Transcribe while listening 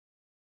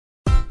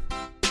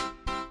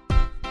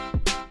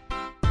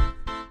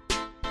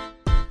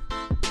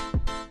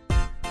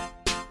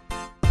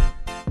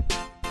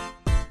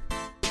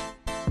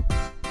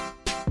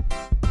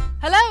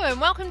Hello and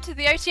welcome to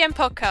the OTM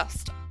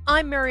podcast.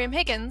 I'm Miriam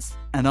Higgins.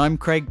 And I'm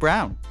Craig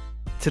Brown.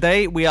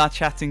 Today we are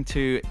chatting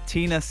to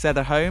Tina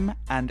Sederholm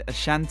and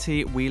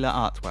Ashanti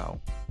Wheeler-Artwell.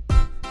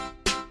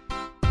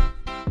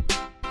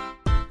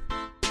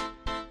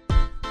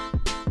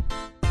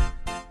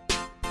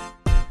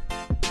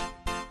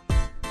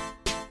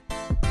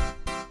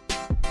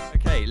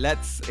 Okay,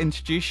 let's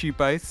introduce you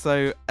both.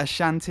 So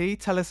Ashanti,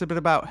 tell us a bit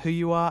about who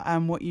you are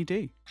and what you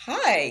do.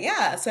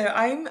 Hi, so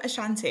I'm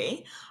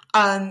Ashanti.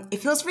 It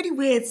feels really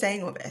weird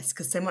saying all this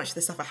because so much of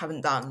the stuff I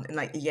haven't done in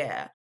like a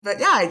year. But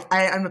yeah,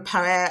 I'm a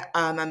poet,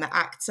 I'm an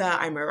actor,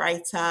 I'm a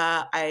writer,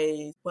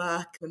 I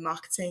work in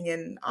marketing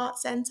in art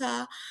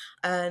centre,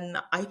 and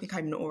I think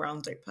I'm an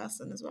all-round dope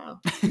person as well.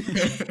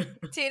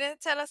 Tina,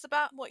 tell us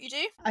about what you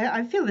do.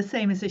 I feel the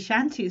same as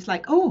Ashanti. It's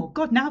like, oh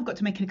God, now I've got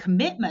to make a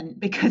commitment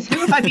because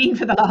who have I been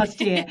for the last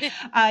year?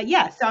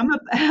 So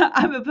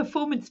I'm a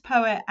performance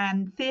poet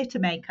and theatre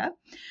maker.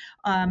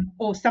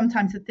 Or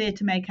sometimes a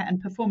theatre maker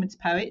and performance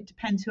poet. It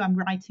depends who I'm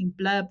writing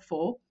blurb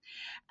for.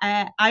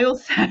 I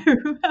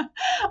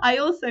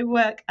also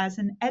work as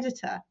an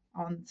editor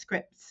on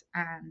scripts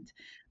and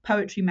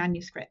poetry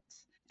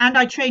manuscripts, and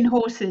I train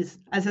horses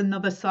as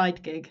another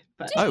side gig.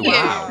 But Oh,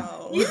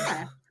 wow.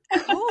 yeah.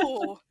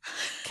 Cool.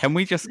 Can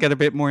we just get a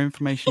bit more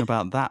information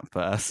about that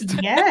first?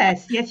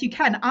 Yes, you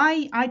can.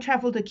 I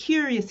travelled a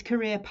curious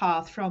career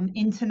path from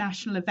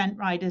international event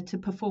rider to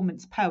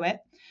performance poet.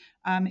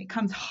 It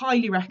comes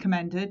highly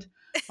recommended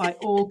by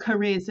all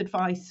careers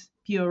advice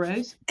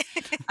bureaus.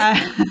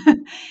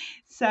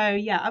 So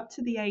up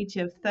to the age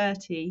of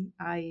 30,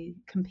 I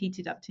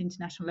competed up to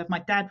international level. My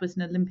dad was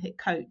an Olympic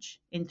coach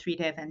in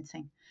 3-day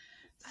eventing.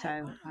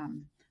 So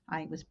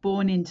I was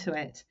born into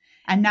it.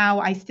 And now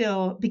I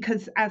still,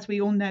 because as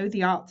we all know,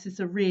 the arts is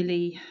a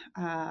really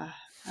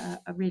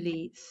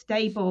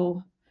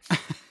stable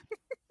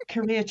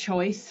career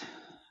choice.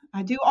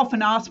 I do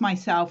often ask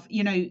myself,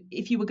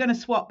 if you were going to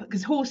swap,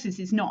 because horses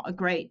is not a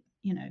great,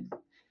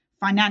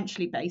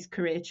 financially based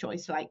career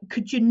choice. Like,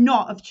 could you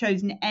not have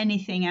chosen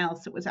anything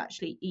else that was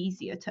actually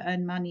easier to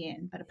earn money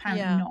in? But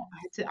apparently not.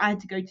 I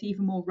had to go to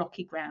even more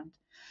rocky ground.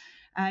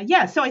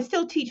 So I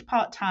still teach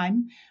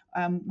part-time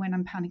when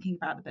I'm panicking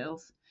about the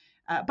bills.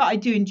 But I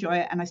do enjoy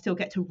it, and I still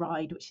get to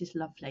ride, which is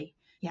lovely.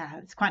 Yeah,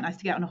 it's quite nice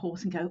to get on a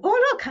horse and go,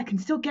 oh, look, I can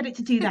still get it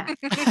to do that.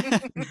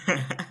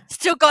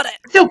 Still got it.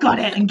 Still got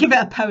it, and give it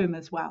a poem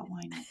as well.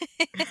 Why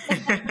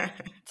not?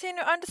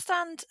 Tina, I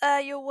understand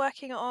you're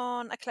working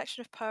on a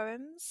collection of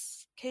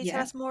poems. Can you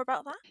tell us more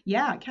about that?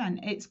 Yeah, I can.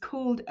 It's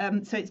called,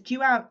 so it's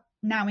due out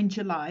now in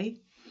July,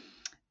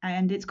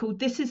 and it's called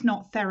This Is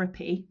Not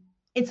Therapy.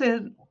 It's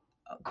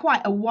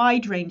quite a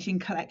wide-ranging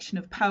collection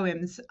of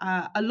poems.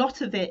 A lot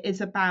of it is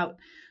about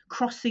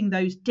crossing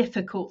those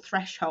difficult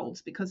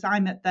thresholds, because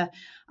I'm at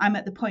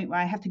the point where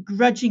I have to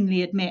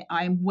grudgingly admit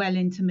I am well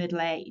into middle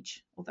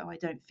age, although I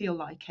don't feel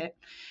like it,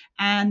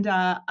 and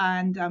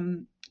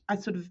I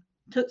sort of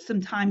took some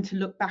time to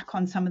look back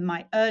on some of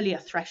my earlier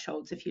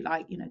thresholds, if you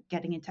like,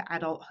 getting into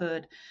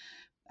adulthood,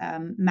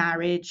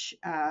 marriage,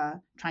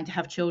 trying to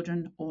have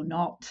children or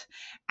not,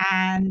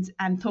 and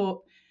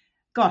thought,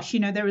 gosh,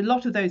 there are a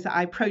lot of those that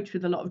I approach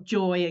with a lot of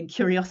joy and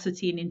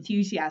curiosity and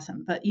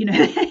enthusiasm. But,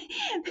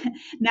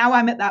 now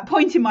I'm at that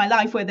point in my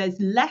life where there's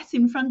less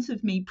in front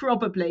of me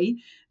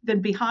probably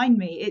than behind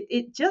me.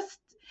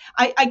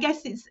 I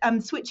guess it's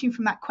switching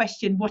from that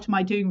question, what am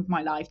I doing with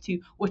my life, to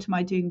what am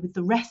I doing with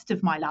the rest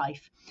of my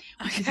life,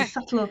 which is a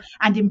subtle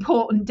and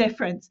important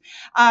difference.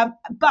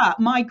 But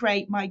my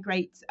great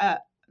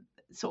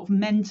sort of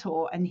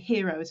mentor and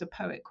hero is a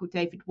poet called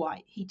David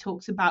Whyte. He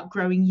talks about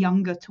growing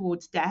younger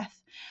towards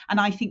death. And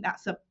I think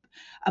that's a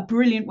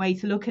brilliant way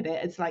to look at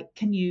it. It's like,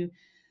 can you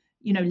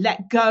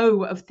let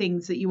go of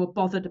things that you were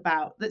bothered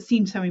about that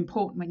seemed so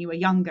important when you were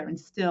younger, and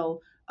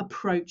still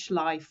approach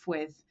life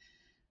with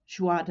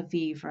joie de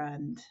vivre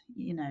and,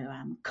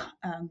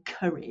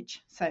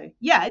 courage. So,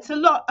 it's a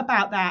lot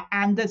about that.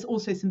 And there's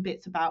also some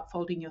bits about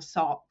folding your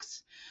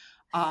socks,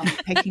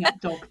 picking up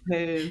dog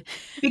poo,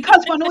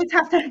 because one always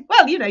has to,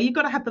 you've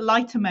got to have the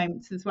lighter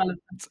moments as well.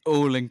 It's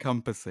all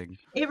encompassing.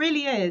 It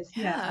really is.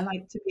 Yeah. I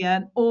like to be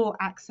an all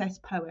access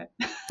poet.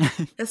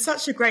 It's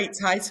such a great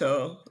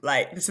title.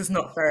 Like, This Is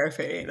Not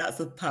Therapy. That's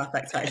a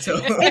perfect title.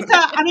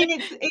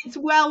 It's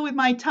well with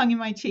my tongue in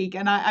my cheek.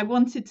 And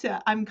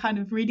I'm kind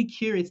of really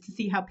curious to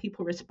see how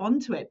people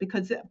respond to it,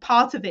 because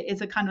part of it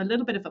is a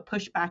little bit of a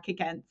pushback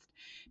against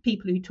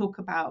people who talk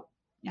about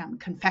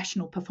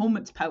confessional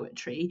performance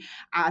poetry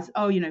as,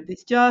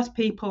 it's just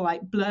people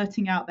like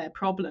blurting out their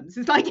problems.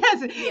 It's like,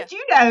 yes. Do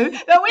you know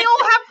that we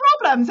all have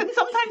problems, and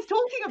sometimes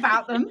talking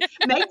about them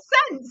makes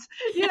sense,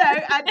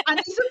 and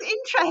it's of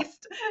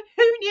interest.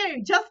 Who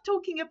knew? Just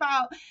talking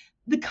about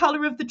the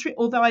colour of the tree,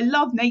 although I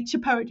love nature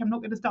poetry, I'm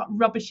not going to start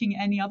rubbishing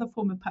any other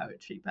form of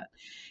poetry, but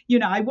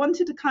I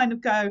wanted to kind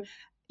of go,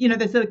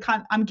 there's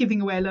I'm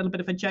giving away a little bit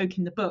of a joke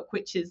in the book,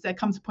 which is there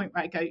comes a point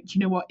where I go, do you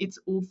know what? It's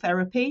all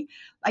therapy.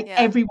 Like,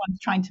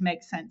 everyone's trying to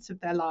make sense of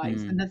their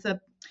lives. And there's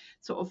a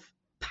sort of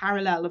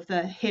parallel of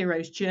the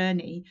hero's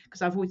journey,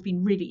 because I've always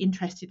been really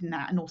interested in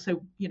that, and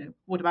also, you know,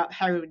 what about the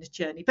heroine's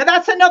journey? But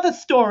that's another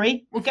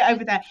story. We'll get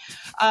over there.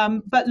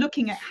 But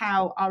looking at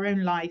how our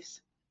own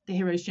lives, the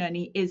hero's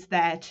journey, is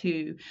there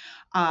to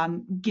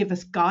give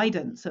us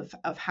guidance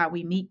of how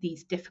we meet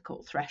these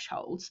difficult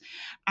thresholds.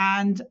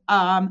 And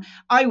I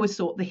always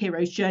thought the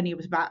hero's journey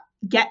was about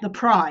get the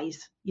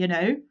prize, you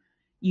know.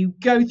 You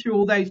go through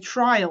all those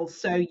trials,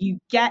 so you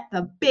get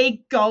the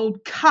big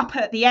gold cup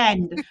at the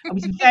end. I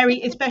was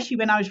especially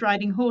when I was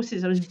riding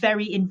horses, I was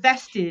very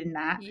invested in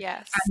that.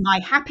 Yes. And my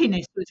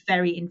happiness was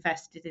very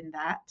invested in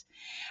that.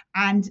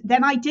 And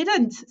then I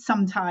didn't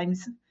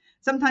sometimes.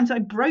 Sometimes I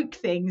broke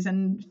things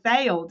and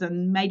failed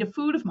and made a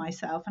fool of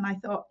myself. And I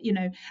thought, you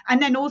know, and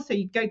then also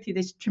you go through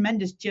this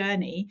tremendous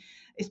journey,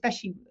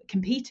 especially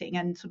competing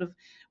and sort of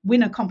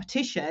win a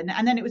competition.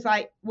 And then it was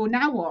like, well,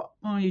 now what?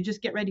 Oh, you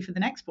just get ready for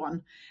the next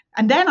one.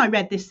 And then I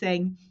read this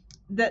thing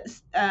that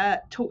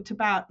talked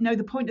about, no,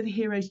 the point of the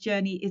hero's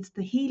journey is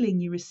the healing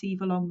you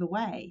receive along the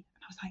way.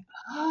 And I was like,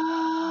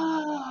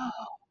 oh,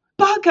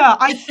 bugger,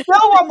 I still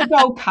want the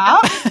gold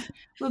cup.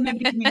 Will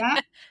nobody give me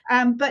that?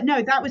 But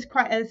no, that was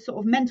quite a sort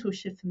of mental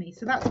shift for me.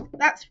 So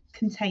that's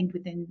contained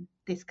within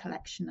this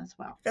collection as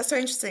well. That's so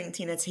interesting,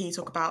 Tina, to hear you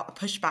talk about a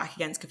pushback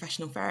against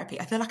confessional therapy.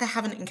 I feel like I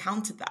haven't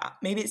encountered that.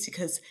 Maybe it's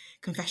because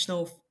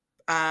confessional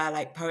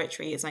like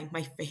poetry is like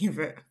my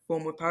favorite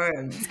form of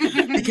poems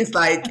because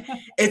like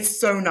it's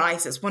so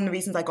nice. It's one of the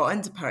reasons I got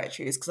into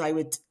poetry is because I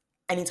would,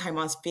 anytime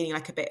I was feeling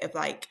like a bit of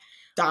like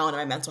down on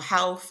my mental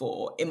health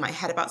or in my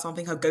head about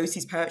something, I'll go to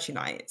these poetry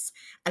nights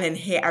and then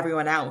hear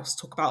everyone else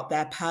talk about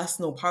their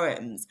personal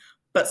poems,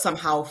 but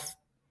somehow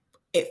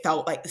it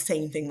felt like the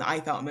same thing that I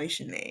felt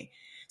emotionally.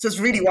 So it's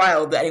really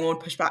wild that anyone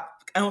would push back.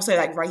 And also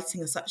like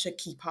writing is such a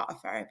key part of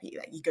therapy.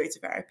 Like you go to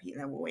therapy and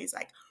they're always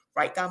like,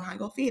 write down how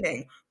you're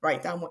feeling,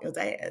 write down what your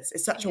day is.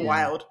 It's such a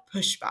wild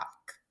pushback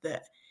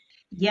that,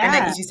 and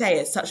like, as you say,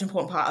 it's such an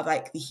important part of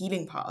like the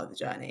healing part of the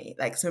journey.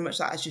 Like so much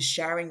that is just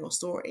sharing your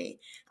story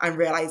and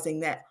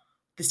realizing that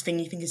this thing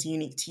you think is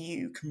unique to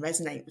you can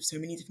resonate with so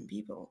many different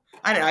people.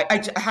 I don't know,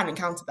 I hadn't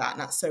encountered that,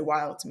 and that's so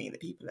wild to me that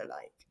people are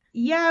like,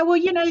 yeah, well,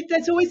 you know,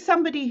 there's always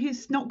somebody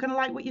who's not going to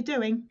like what you're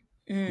doing.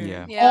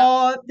 Yeah.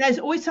 Or there's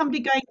always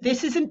somebody going,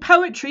 this isn't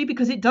poetry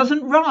because it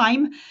doesn't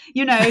rhyme,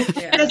 you know.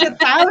 There's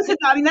 1,000,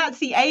 I mean, that's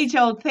the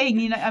age-old thing,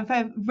 you know.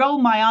 I've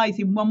rolled my eyes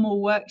in one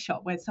more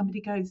workshop where somebody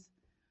goes,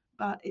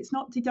 but it's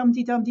not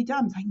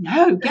de-dum-de-dum-de-dum. It's like,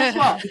 no, guess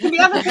what? It can be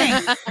other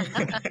things.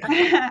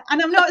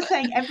 And I'm not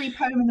saying every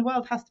poem in the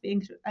world has to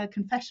be a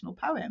confessional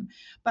poem.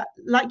 But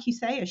like you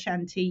say,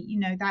 Ashanti, you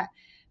know, that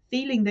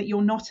feeling that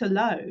you're not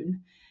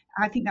alone,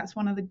 I think that's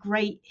one of the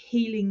great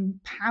healing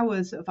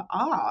powers of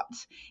art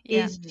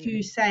is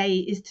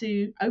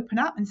to open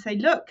up and say,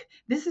 look,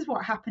 this is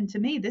what happened to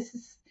me. This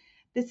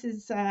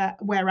is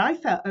where I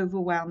felt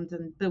overwhelmed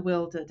and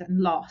bewildered and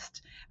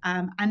lost.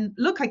 And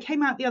look, I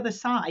came out the other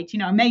side. You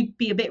know, I may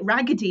be a bit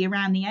raggedy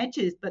around the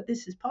edges, but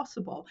this is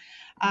possible.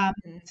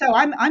 So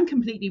I'm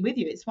completely with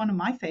you. It's one of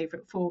my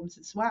favorite forms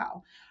as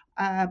well.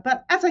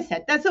 But as I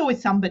said, there's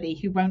always somebody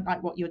who won't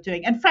like what you're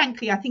doing. And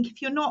frankly, I think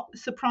if you're not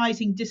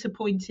surprising,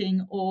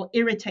 disappointing, or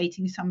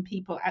irritating some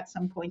people at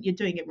some point, you're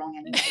doing it wrong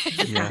anyway.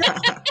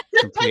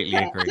 Completely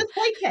agree. Just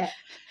take it.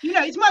 You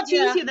know, it's much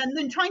easier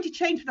than trying to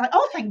change. Like,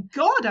 oh, thank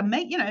God,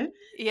 somebody's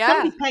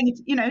paying it.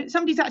 You know,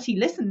 somebody's actually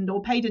listened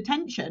or paid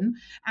attention,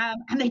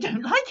 and they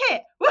don't like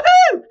it.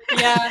 Woohoo!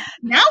 Yeah.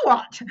 Now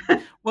what?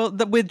 Well,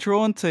 we're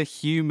drawn to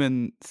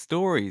human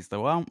stories,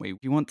 though, aren't we?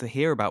 You want to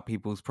hear about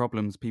people's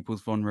problems,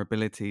 people's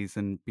vulnerabilities,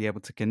 and be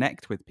able to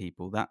connect with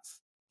people.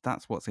 That's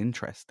what's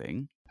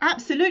interesting.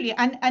 Absolutely.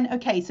 And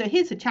okay, so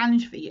here's a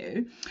challenge for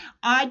you.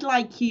 I'd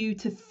like you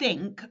to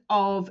think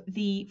of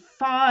the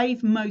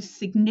 5 most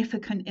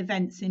significant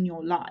events in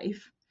your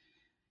life.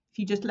 If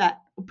you just let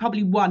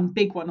probably one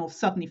big one or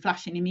suddenly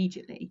flashing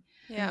immediately.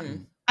 Yeah.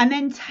 And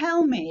then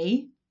tell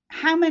me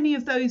how many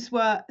of those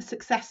were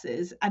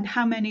successes and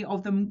how many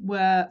of them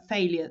were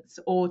failures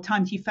or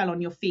times you fell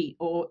on your feet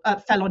or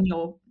fell on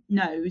your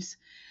nose.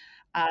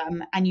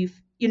 And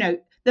you know,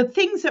 the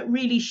things that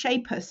really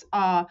shape us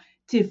are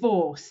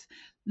divorce,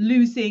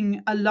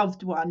 losing a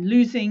loved one,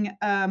 losing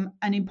an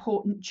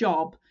important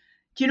job.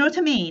 Do you know what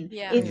I mean?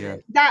 Yeah.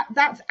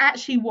 That's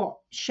actually what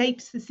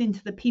shapes us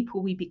into the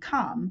people we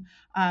become.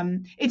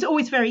 It's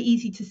always very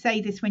easy to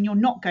say this when you're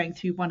not going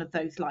through one of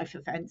those life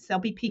events. There'll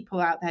be people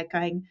out there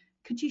going,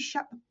 could you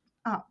shut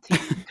up,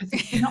 Tina? Because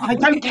I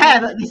don't care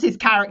that this is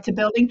character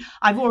building.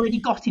 I've already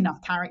got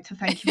enough character.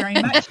 Thank you very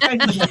much.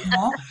 Don't need any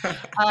more.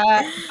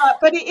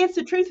 But it is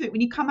the truth of it.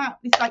 When you come out,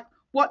 it's like,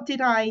 what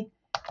did I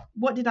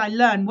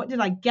learn? What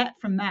did I get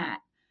from that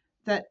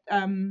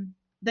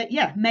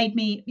made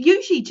me,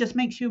 usually just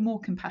makes you a more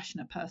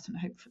compassionate person,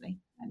 hopefully,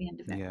 at the end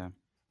of it. Yeah.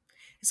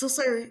 It's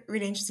also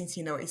really interesting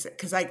to know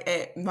because like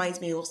it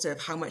reminds me also of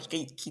how much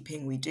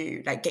gatekeeping we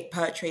do. Like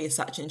poetry is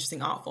such an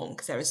interesting art form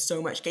because there is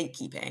so much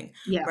gatekeeping.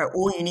 Where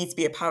all you need to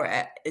be a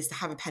poet is to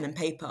have a pen and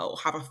paper or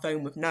have a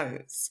phone with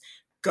notes.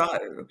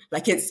 go.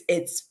 Like it's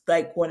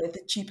like one of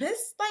the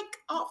cheapest like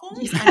art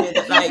forms. I know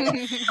that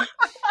like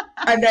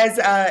and there's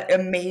an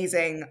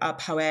amazing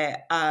poet,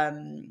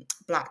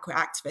 Black queer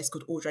activist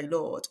called Audre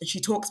Lorde, and she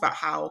talks about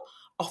how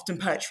often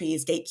poetry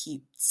is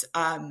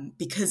gatekept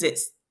because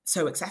it's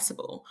so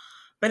accessible.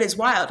 But it's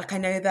wild. Like I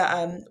know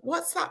that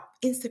what's that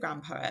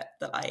Instagram poet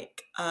that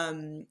like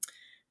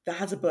that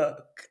has a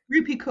book?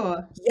 Rupi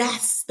Kaur.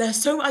 Yes, there's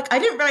so like I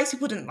didn't realize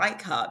people didn't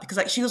like her because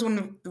like she was one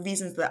of the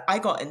reasons that I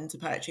got into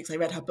poetry because I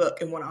read her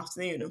book in one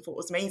afternoon and thought it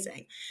was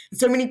amazing. And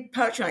so many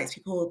poetry nights,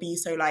 people will be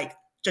so like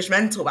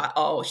judgmental about,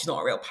 oh, she's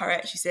not a real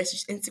poet, she's this,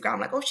 she's Instagram,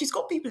 like, oh, she's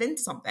got people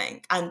into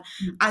something. And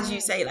as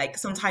you say, like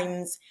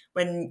sometimes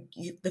when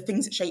the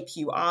things that shape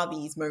you are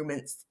these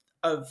moments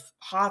of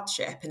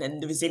hardship and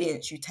then the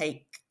resilience you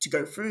take to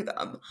go through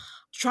them,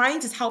 trying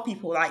to tell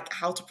people like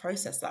how to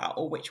process that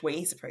or which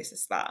ways to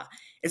process that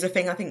is a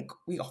thing I think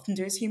we often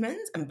do as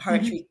humans. And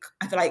poetry,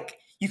 I feel like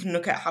you can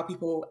look at how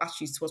people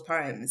attitude towards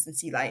poems and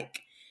see like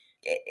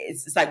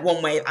it's like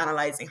one way of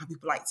analysing how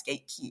people like to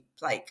gatekeep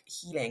like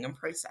healing and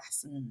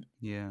process. And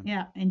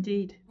yeah,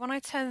 indeed. When I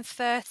turned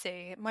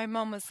 30, my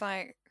mum was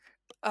like,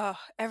 oh,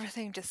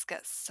 everything just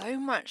gets so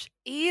much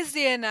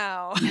easier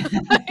now.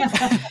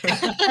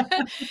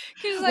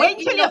 Wait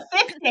till you're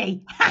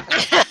 50.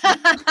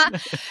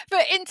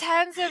 But in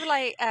terms of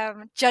like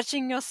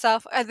judging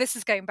yourself, this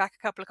is going back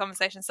a couple of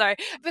conversations, sorry,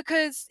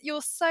 because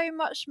you're so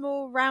much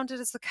more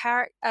rounded as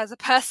a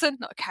person,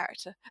 not a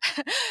character.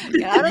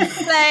 Get out of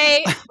the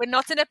play. We're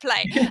not in a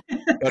play.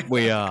 But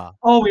we are.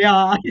 Oh, we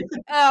are.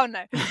 Oh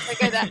no, don't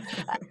go there.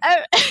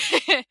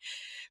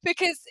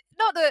 Because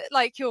not that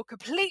like you're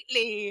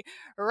completely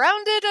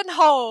rounded and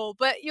whole,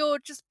 but you're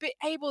just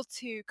able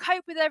to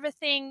cope with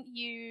everything.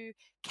 You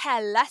care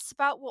less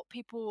about what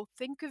people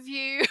think of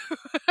you,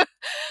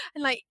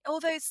 and like all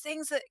those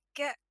things that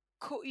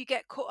you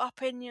get caught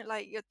up in your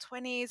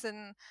 20s,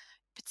 and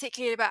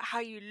particularly about how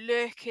you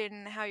look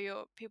and how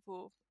your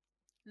people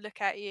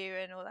look at you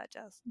and all that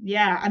jazz.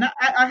 Yeah, and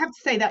I have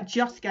to say that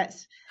just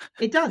gets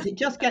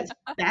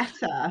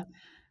better.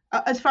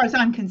 As far as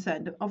I'm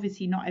concerned,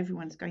 obviously not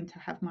everyone's going to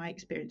have my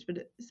experience, but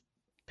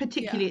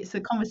it's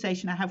a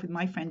conversation I have with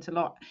my friends a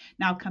lot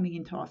now coming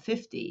into our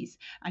 50s,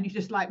 and you're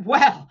just like,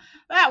 well,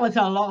 that was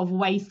a lot of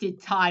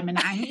wasted time and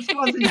angst,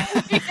 wasn't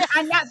it?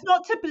 And that's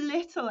not to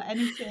belittle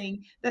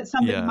anything that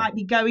somebody might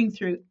be going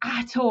through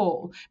at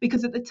all,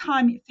 because at the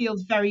time it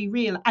feels very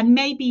real, and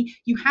maybe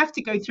you have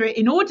to go through it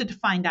in order to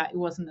find out it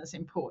wasn't as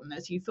important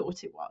as you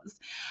thought it was.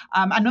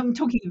 And I'm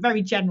talking in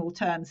very general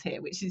terms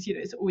here, which is,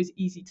 it's always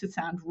easy to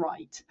sound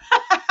right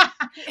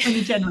when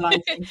you're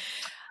generalizing.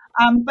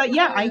 But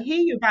yeah, I hear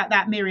you about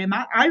that, Miriam.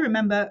 I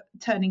remember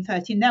turning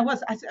 30 and I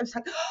was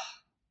like,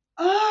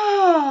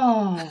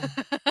 oh,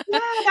 yeah,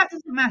 that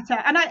doesn't matter.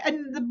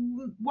 And the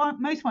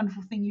most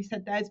wonderful thing you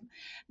said there is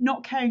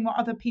not caring what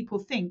other people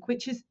think,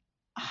 which is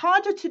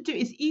harder to do.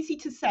 It's easy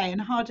to say and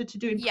harder to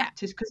do in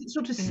practice because it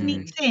sort of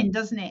sneaks in,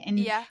 doesn't it,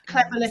 in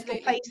clever little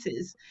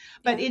places.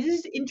 But it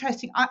is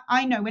interesting.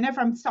 I know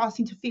whenever I'm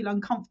starting to feel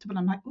uncomfortable,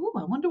 I'm like, oh,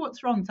 I wonder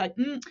what's wrong. It's like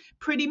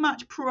pretty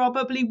much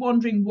probably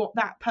wondering what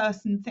that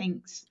person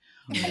thinks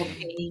of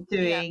me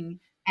doing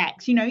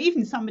X.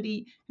 Even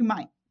somebody who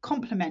might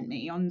compliment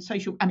me on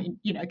social,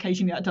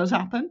 occasionally that does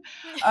happen,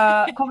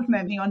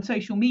 compliment me on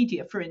social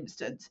media, for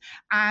instance,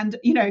 and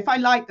if I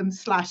like them /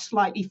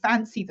 slightly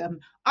fancy them,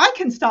 I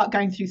can start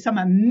going through some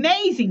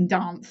amazing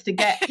dance to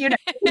get in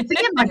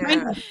my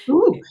brain like,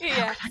 ooh,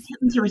 how can I get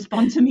them to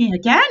respond to me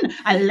again?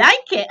 I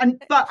like it.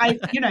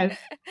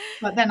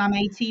 But then I'm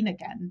 18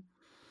 again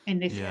in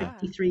this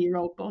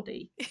 53-year-old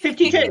body.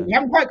 52, we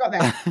haven't quite got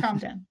there. Calm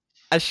down.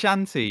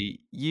 Ashanti,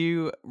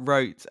 you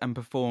wrote and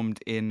performed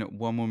in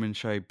one-woman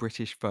show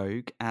British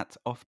Vogue at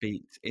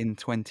Offbeat in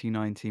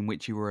 2019,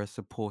 which you were a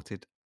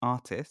supported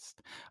artist.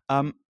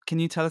 Can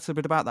you tell us a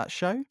bit about that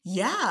show?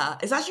 Yeah,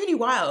 it's actually really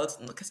wild.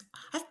 Because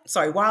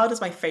wild is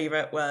my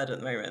favourite word at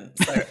the moment.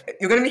 So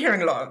you're going to be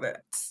hearing a lot of it.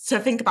 So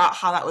think about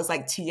how that was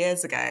like 2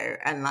 years ago.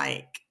 And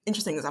like,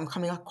 interesting is I'm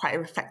coming off quite a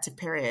reflective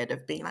period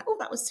of being like, oh,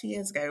 that was 2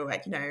 years ago.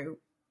 Like,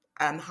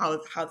 how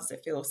does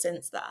it feel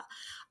since that?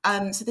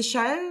 So the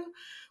show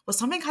was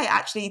something I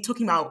actually,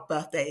 talking about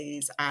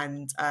birthdays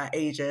and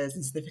ages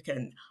and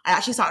significant, I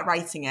actually started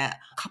writing it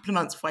a couple of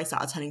months before I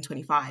started turning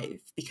 25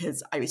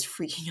 because I was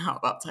freaking out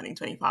about turning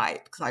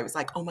 25 because I was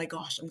like, oh my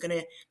gosh, I'm going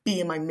to be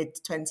in my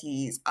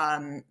mid-20s.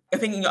 I'm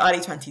thinking early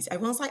 20s.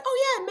 Everyone's like,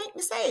 oh yeah, make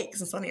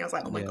mistakes. And suddenly I was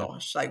like, oh my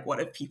gosh, like what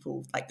if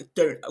people what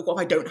if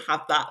I don't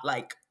have that,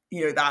 like,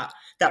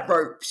 that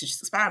rope to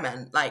just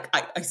experiment? Like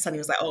I suddenly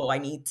was like, oh, I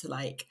need to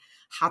like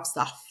have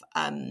stuff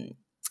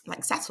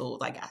like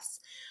settled, I guess.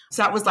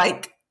 So that was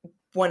like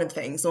one of the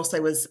things. Also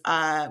was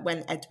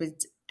when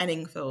Edward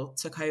Enninful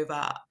took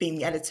over being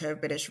the editor of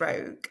British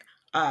Vogue.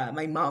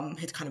 my mum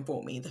had kind of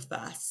bought me the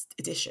first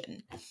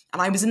edition,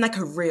 and I was in like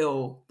a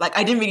real, like,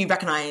 I didn't really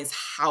recognize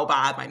how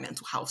bad my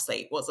mental health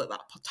state was at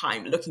that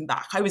time. Looking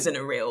back, I was in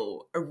a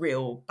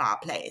real bad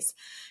place.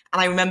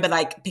 And I remember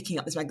like picking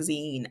up this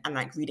magazine and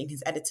like reading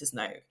his editor's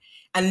note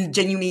and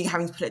genuinely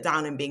having to put it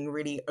down and being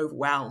really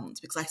overwhelmed,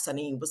 because I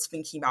suddenly was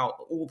thinking about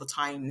all the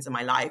times in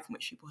my life in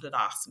which people had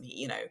asked me,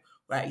 you know,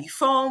 where are you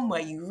from?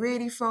 Where are you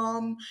really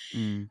from?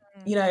 You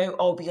know,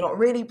 oh, but you're not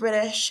really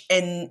British.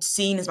 And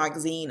seeing his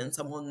magazine and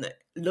someone that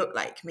looked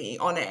like me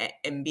on it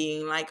and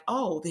being like,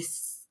 oh,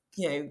 this,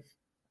 you know,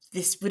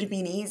 this would have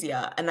been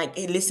easier. And like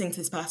listening to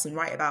this person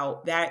write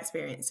about their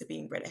experience of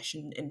being British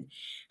and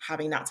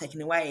having that taken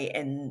away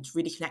and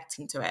really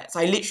connecting to it. So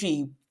I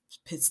literally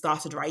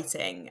started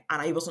writing,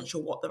 and I wasn't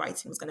sure what the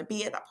writing was going to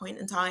be at that point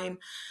in time.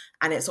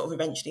 And it sort of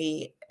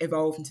eventually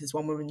evolved into this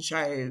one-woman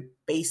show,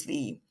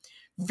 basically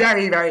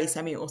very, very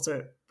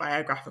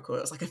semi-autobiographical.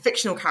 It was like a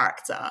fictional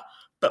character,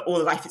 but all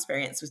the life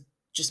experience was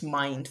just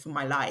mined from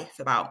my life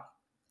about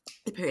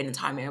the period in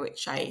time in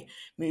which I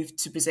moved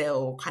to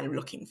Brazil, kind of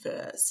looking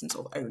for some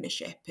sort of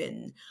ownership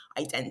and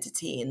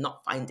identity and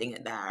not finding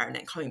it there, and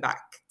then coming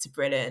back to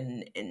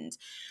Britain and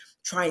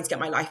trying to get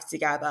my life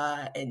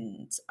together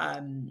and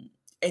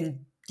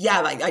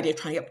yeah, like the idea of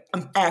trying to get,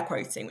 I'm air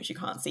quoting, which you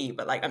can't see,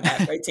 but like I'm air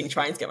quoting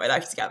trying to get my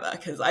life together,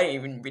 because I don't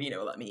even really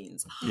know what that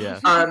means. Yeah.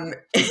 And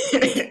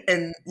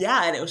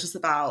yeah, and it was just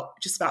about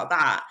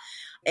that,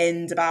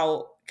 and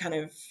about kind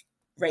of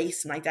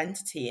race and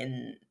identity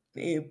and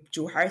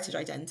dual heritage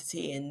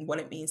identity and what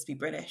it means to be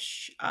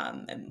British,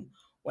 and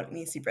what it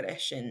means to be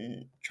British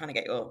and trying to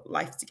get your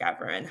life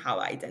together and how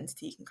that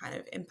identity can kind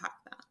of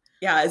impact that.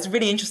 Yeah, it's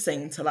really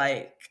interesting to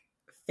like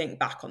think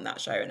back on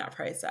that show and that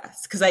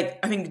process, because like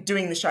I think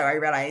doing the show I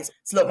realized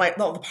a lot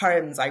of the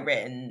poems I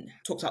written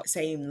talked about the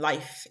same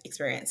life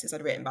experiences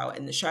I'd written about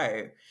in the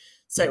show.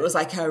 So it was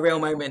like a real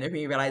moment of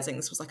me realizing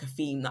this was like a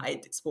theme that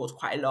I'd explored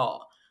quite a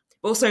lot,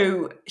 but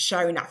also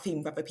sharing that theme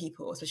with other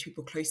people, especially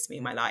people close to me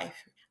in my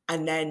life,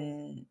 and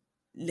then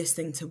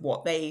listening to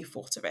what they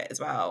thought of it as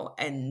well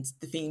and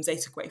the themes they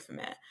took away from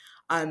it.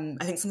 I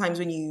think sometimes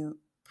when you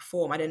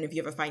perform, I don't know if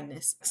you ever find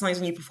this, sometimes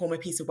when you perform a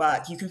piece of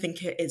work, you can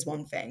think it is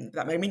one thing,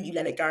 but that moment you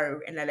let it go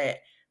and let it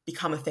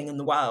become a thing in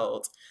the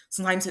world,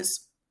 sometimes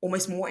it's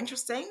almost more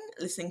interesting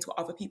listening to what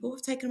other people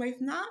have taken away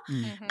from that.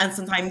 And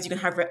sometimes you can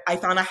have, I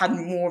found I had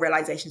more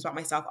realizations about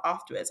myself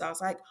afterwards. I was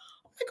like,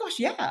 oh my gosh,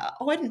 yeah,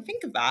 oh, I didn't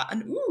think of that,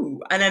 and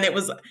ooh, and then it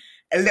was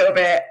a little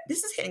bit,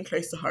 this is hitting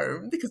close to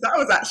home, because that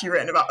was actually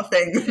written about a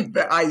thing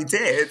that I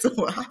did,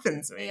 what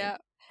happened to me. Yeah.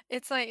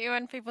 It's like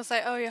when people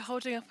say, oh, you're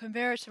holding up a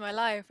mirror to my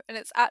life. And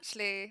it's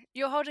actually,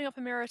 you're holding up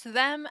a mirror to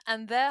them,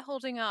 and they're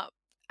holding up,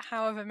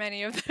 however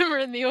many of them are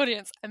in the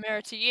audience, a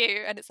mirror to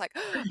you. And it's like,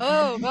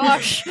 oh,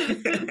 gosh. Do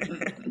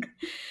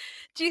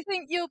you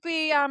think you'll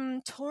be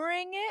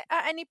touring it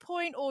at any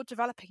point, or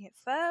developing it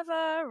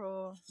further?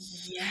 Or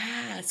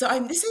Yeah. So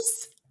this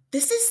is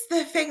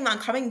the thing that I'm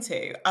coming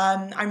to.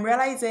 I'm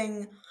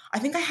realizing, I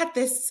think I had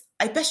this,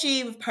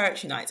 especially with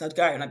poetry nights, I'd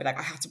go and I'd be like,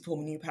 I have to perform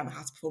a new poem,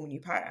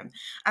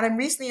 And I'm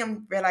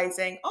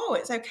realizing, oh,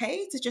 it's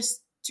okay to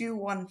just do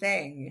one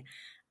thing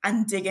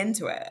and dig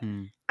into it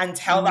and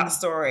tell that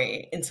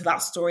story until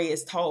that story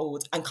is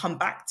told and come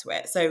back to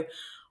it. So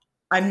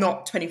I'm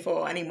not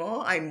 24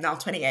 anymore. I'm now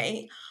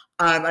 28.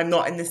 I'm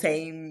not in the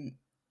same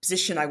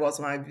position I was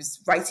when I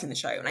was writing the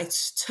show. And I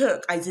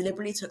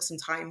deliberately took some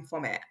time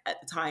from it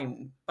at the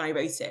time when I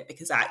wrote it,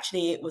 because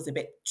actually it was a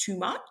bit too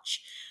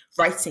much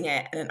writing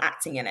it and then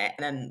acting in it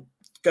and then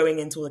going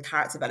into all the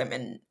character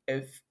development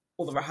of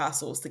all the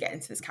rehearsals to get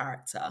into this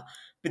character,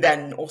 but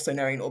then also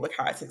knowing all the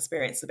character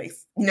experience.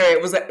 There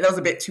was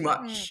a bit too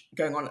much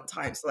going on at the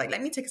time. So like,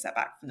 let me take a step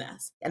back from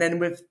this. And then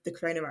with the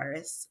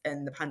coronavirus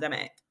and the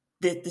pandemic,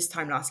 this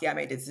time last year, I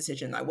made a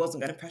decision that I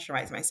wasn't going to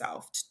pressurize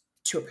myself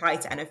to apply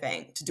to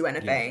anything, to do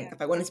anything.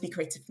 If I wanted to be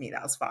creative for me,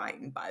 that was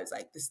fine. But I was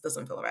like, this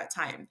doesn't feel the right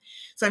time.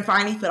 So I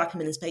finally feel like I'm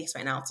in a space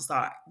right now to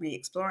start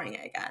re-exploring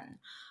it again.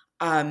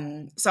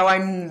 So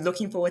I'm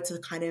looking forward to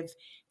kind of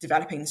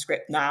developing the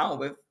script now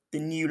with the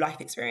new life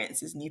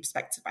experiences, new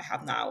perspective I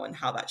have now, and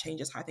how that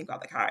changes how I think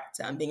about the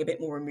character and being a bit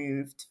more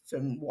removed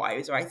from what I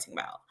was writing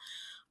about.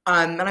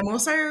 And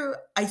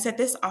I said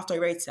this after I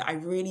wrote it, I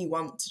really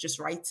want to just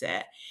write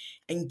it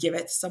and give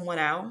it to someone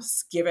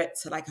else, give it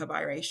to like a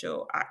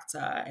biracial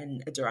actor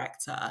and a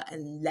director,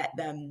 and let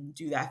them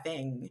do their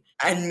thing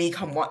and me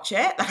come watch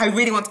it. Like I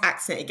really want to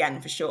act in it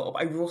again for sure,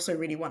 but I also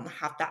really want to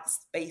have that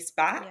space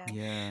back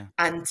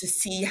and to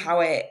see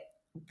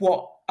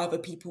what other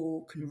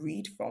people can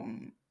read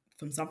from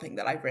something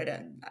that I've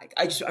written. Like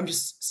I'm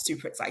just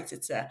super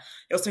excited to,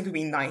 it also could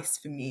be nice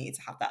for me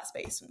to have that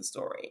space from the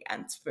story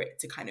and for it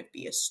to kind of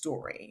be a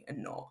story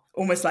and not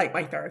almost like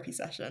my therapy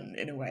session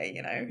in a way,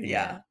 you know?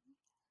 Yeah.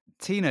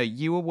 Tina,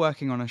 you were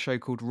working on a show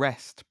called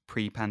Rest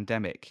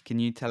pre-pandemic. Can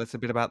you tell us a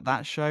bit about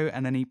that show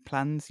and any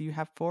plans you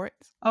have for it?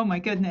 Oh my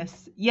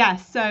goodness.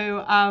 Yes.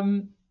 So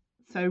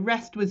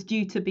Rest was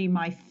due to be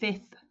my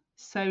 5th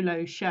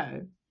solo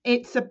show.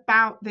 It's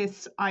about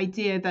this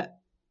idea that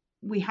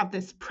we have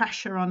this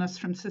pressure on us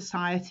from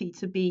society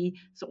to be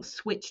sort of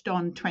switched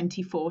on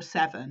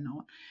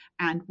 24/7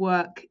 and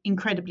work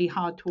incredibly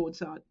hard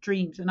towards our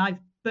dreams. And I've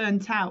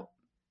burnt out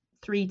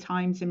 3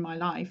 times in my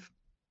life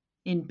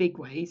in big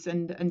ways,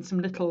 and some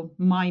little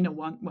minor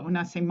one. Well, when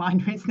I say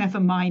minor, it's never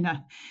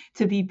minor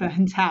to be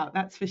burnt out,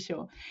 that's for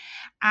sure.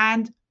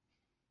 And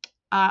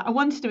I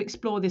wanted to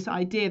explore this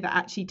idea that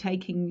actually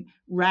taking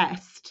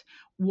rest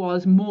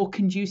was more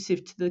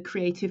conducive to the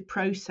creative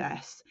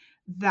process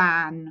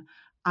than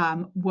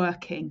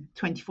working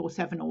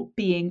 24/7 or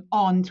being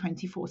on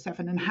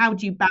 24/7. And how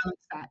do you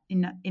balance that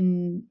in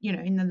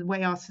the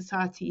way our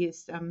society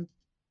is?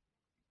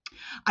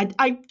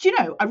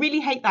 I really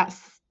hate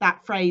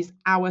that phrase,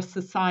 our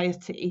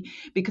society,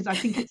 because I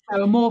think it's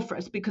so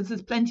amorphous, because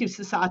there's plenty of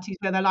societies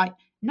where they're like,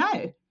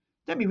 no,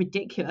 don't be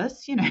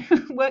ridiculous,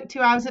 work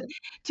 2 hours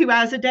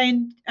a day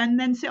and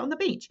then sit on the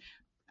beach.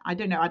 I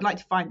don't know. I'd like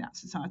to find that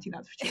society,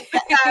 that's for sure.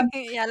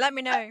 Yeah, let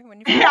me know when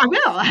you I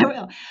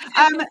will.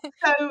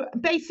 So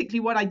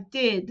basically what I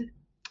did,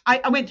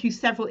 I went through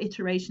several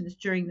iterations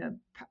during the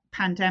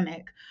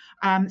pandemic.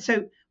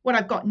 So what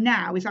I've got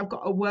now is I've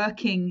got a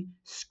working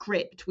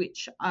script,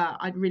 which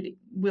I really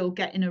will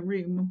get in a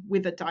room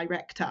with a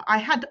director. I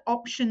had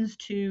options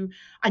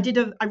I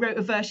wrote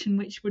a version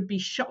which would be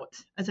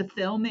shot as a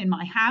film in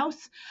my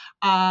house.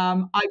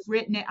 I've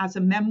written it as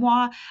a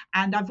memoir,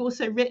 and I've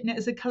also written it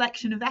as a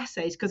collection of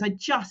essays, because I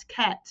just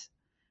kept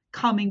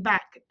coming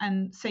back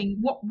and saying,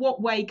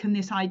 what way can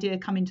this idea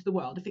come into the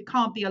world? If it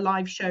can't be a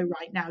live show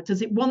right now,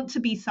 does it want to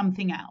be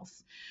something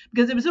else?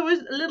 Because there was always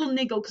a little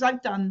niggle, because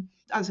I've done,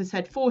 as I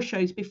said, 4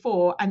 shows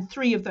before, and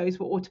 3 of those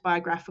were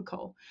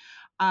autobiographical.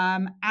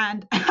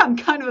 And I'm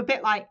kind of a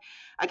bit like,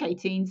 okay,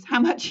 teens,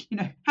 how much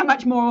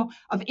more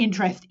of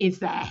interest is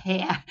there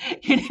here?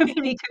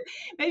 Maybe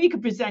you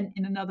could present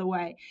in another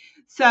way.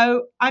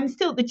 So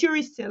the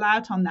jury's still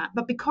out on that.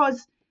 But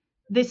because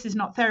This Is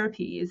Not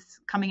Therapy is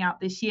coming out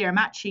this year, I'm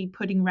actually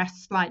putting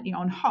rest slightly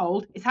on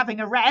hold. It's having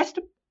a rest.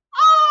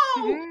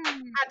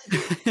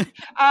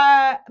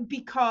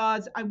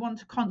 Because I want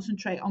to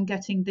concentrate on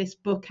getting this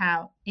book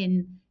out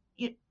in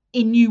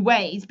new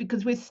ways,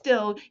 because we're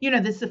still,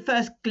 there's the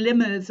first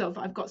glimmers of,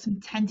 I've got some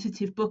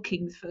tentative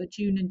bookings for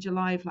June and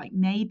July of like,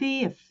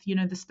 maybe if,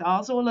 the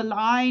stars all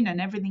align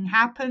and everything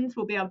happens,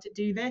 we'll be able to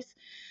do this.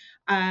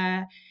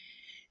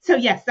 So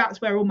yes, that's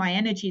where all my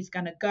energy is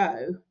going to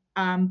go.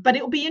 But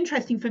it'll be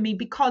interesting for me,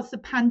 because the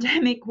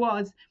pandemic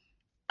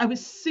I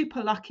was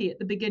super lucky at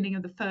the beginning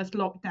of the first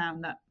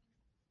lockdown that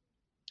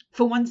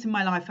for once in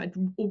my life, I'd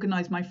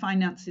organized my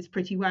finances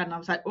pretty well. And I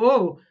was like,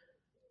 oh,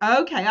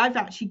 okay, I've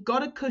actually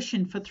got a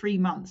cushion for 3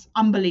 months.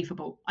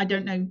 Unbelievable. I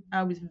don't know.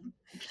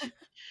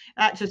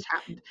 That just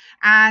happened.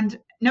 And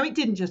no, it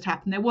didn't just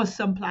happen. There was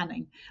some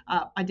planning.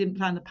 I didn't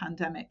plan the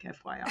pandemic,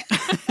 FYI.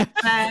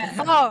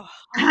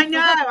 I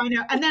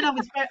know. And then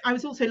I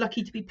was also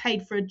lucky to be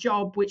paid for a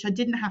job, which I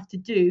didn't have to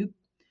do.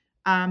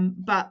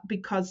 But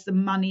because the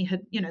money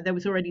had, there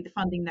was already the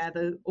funding there,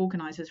 the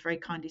organizers very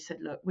kindly said,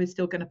 look, we're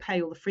still going to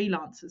pay all the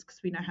freelancers because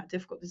we know how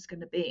difficult this is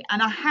going to be.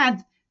 And I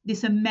had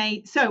this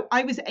amazing, so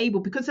I was able,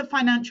 because the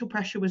financial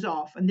pressure was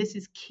off, and this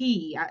is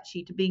key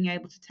actually to being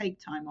able to take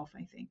time off,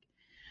 I think.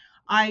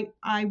 I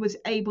was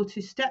able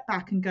to step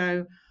back and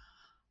go,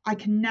 I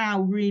can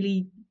now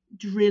really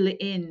drill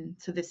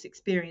into this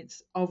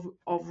experience of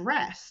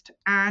rest.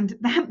 And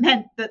that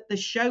meant that the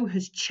show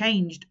has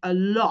changed a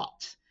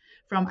lot.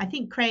 From, I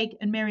think, Craig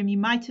and Miriam, you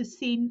might have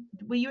seen,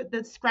 were you at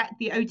the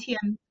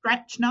OTM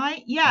Scratch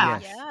Night? Yeah.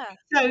 Yes.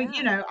 So,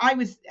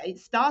 it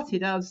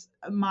started as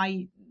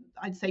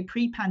I'd say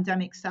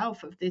pre-pandemic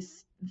self of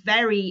this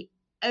very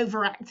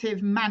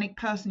overactive, manic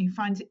person who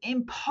finds it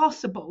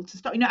impossible to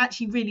stop,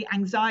 actually really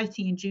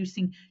anxiety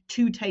inducing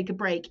to take a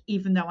break,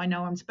 even though I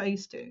know I'm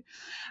supposed to.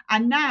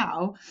 And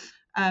now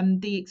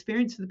the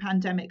experience of the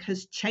pandemic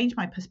has changed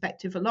my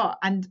perspective a lot.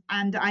 And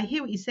I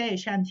hear what you say,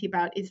 Ashanti,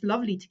 about it's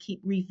lovely to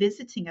keep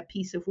revisiting a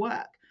piece of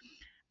work.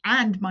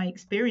 And my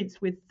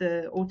experience with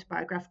the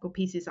autobiographical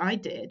pieces I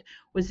did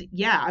was,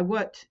 I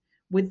worked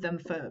with them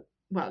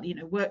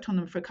worked on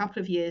them for a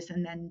couple of years,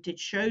 and then did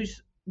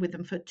shows with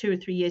them for 2 or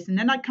 3 years. And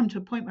then I'd come to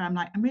a point where I'm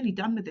like, I'm really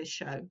done with this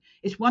show.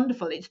 It's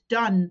wonderful. It's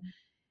done.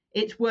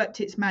 It's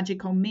worked its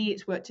magic on me.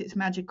 It's worked its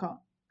magic on,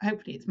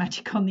 hopefully it's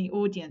magic on the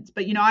audience.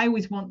 But, I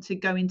always want to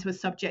go into a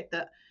subject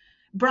that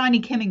Bryony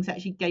Kimmings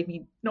actually gave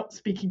me, not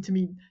speaking to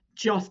me,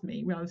 just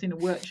me, when I was in a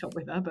workshop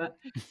with her, but,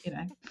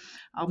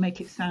 I'll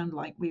make it sound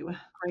like we were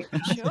great.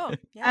 Sure.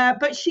 Yeah.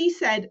 But she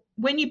said,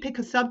 when you pick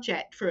a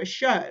subject for a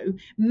show,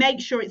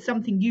 make sure it's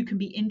something you can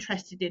be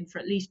interested in for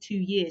at least 2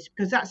 years,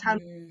 because that's how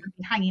you'll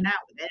be hanging out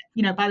with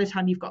it. By the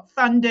time you've got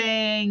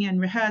funding and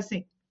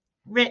rehearsing,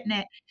 written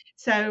it.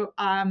 So,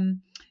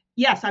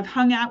 yes, I've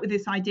hung out with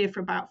this idea for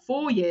about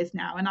 4 years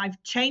now, and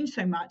I've changed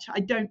so much. I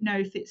don't know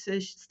if it's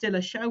still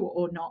a show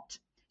or not.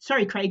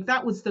 Sorry, Craig,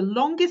 that was the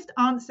longest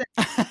answer.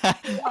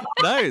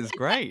 No, it's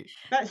great.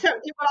 So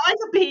it will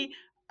either be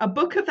a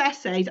book of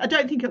essays. I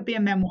don't think it'll be a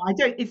memoir.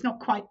 It's not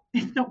quite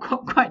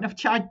enough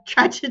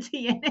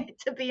tragedy in it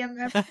to be a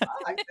memoir.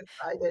 I've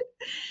decided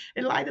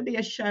it'll either be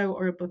a show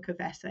or a book of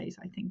essays,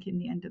 I think, in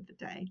the end of the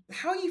day.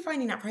 How are you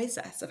finding that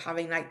process of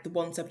having like the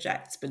one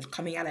subject but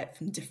coming at it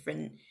from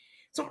different,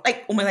 sort of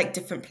like almost like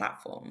different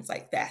platforms,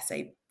 like the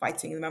essay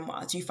writing and the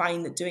memoir? Do you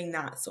find that doing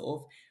that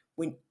sort of,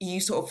 when you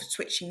sort of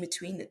switching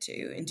between the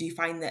two, and do you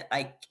find that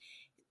like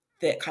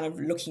that kind of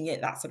looking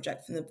at that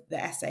subject from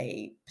the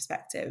essay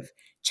perspective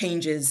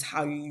changes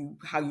how you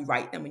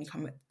write them when you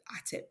come at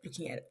it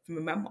looking at it from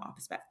a memoir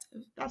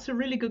perspective? That's a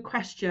really good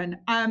question.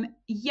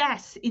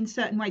 Yes, in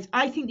certain ways.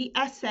 I think the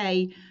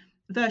essay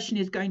version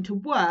is going to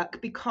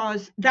work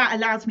because that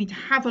allows me to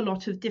have a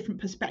lot of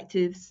different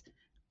perspectives,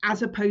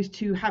 as opposed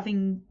to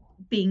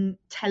being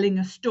telling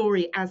a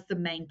story as the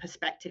main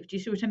perspective. Do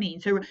you see what I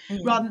mean? So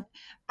rather,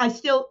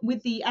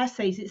 with the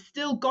essays, it's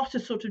still got a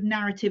sort of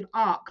narrative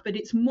arc, but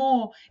it's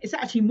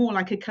actually more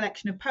like a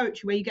collection of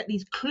poetry where you get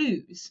these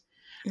clues,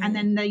 and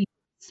then they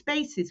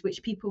spaces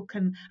which people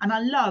can, and I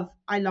love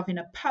in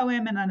a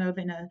poem and I love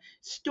in a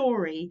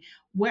story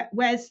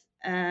where's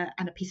and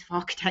a piece of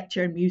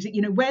architecture and music,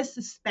 where's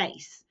the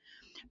space?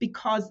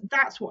 Because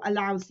that's what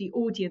allows the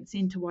audience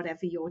into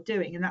whatever you're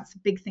doing. And that's a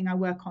big thing I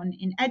work on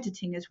in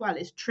editing as well,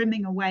 is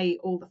trimming away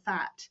all the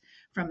fat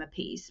from a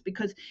piece.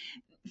 Because,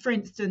 for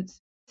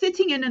instance,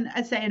 sitting in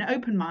an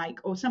open mic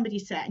or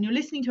somebody's set, and you're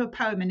listening to a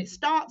poem and it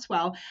starts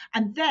well,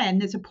 and then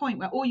there's a point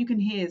where all you can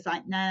hear is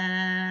like,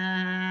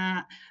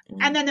 nah,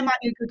 and then there might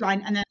be a good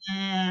line, and then,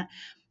 nah.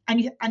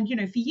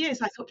 And for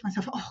years I thought to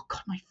myself, oh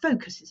God, my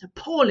focus is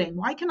appalling.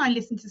 Why can I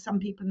listen to some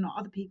people and not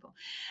other people?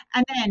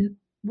 And then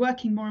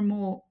working more and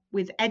more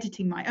with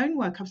editing my own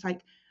work, I was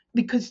like,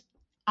 because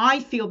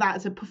I feel that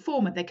as a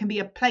performer, there can be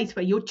a place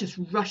where you're just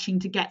rushing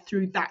to get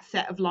through that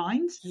set of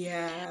lines.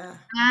 Yeah.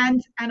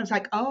 And I was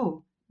like,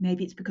 oh,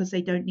 maybe it's because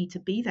they don't need to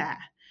be there.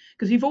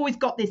 Because we've always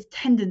got this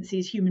tendency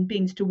as human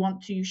beings to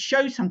want to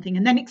show something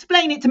and then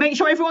explain it to make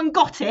sure everyone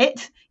got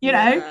it, and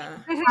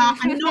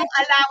not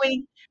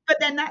allowing. But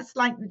then that's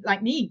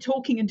like me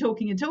talking and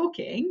talking and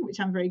talking, which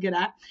I'm very good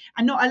at,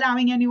 and not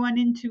allowing anyone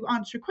in to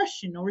answer a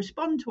question or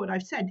respond to what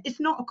I've said. It's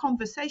not a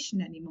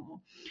conversation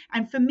anymore.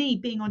 And for me,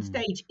 being on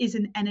stage is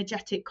an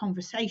energetic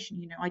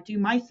conversation. I do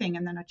my thing,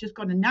 and then I've just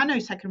got a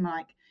nanosecond. I'm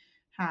like,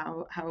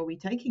 how are we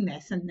taking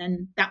this? And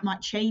then that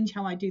might change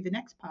how I do the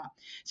next part.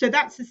 So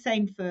that's the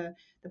same for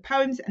the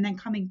poems. And then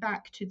coming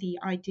back to the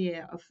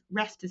idea of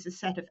Rest as a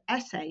set of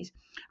essays,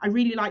 I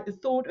really like the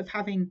thought of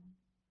having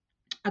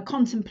a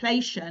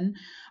contemplation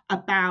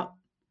about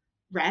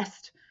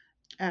rest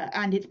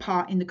and its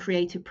part in the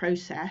creative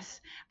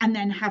process, and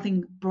then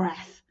having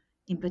breath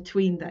in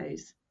between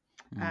those.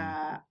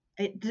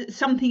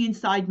 Something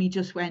inside me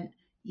just went,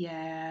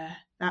 yeah,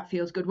 that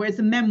feels good. Whereas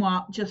the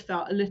memoir just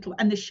felt a little,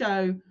 and the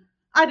show,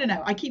 I don't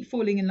know, I keep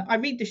falling in. I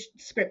read the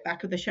script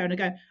back of the show and I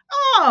go,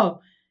 oh,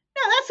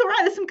 no, that's all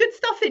right. There's some good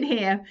stuff in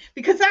here,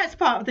 because that's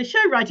part of the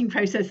show writing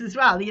process as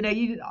well.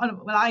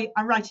 I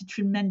write a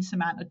tremendous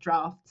amount of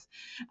drafts,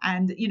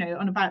 and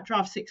on about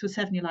draft 6 or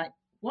 7, you're like,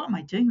 what am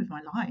I doing with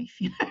my life?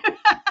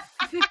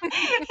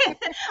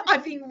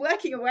 I've been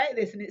working away at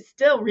this, and it's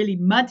still really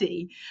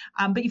muddy.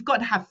 But you've got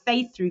to have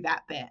faith through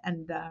that bit,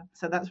 and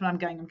so that's what I'm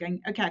going.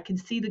 Okay, I can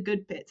see the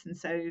good bits, and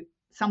so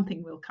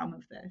something will come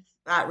of this.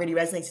 That really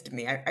resonated with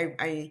me.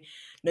 I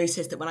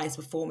noticed that when I was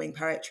performing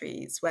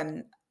poetries,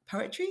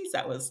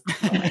 that was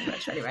not my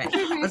poetry anyway.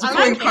 I was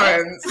performing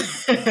poems.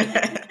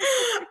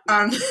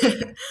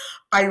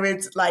 I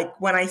would, like,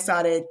 when I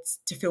started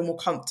to feel more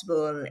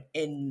comfortable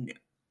in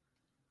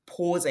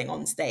pausing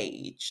on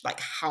stage, like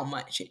how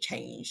much it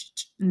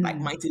changed like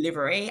my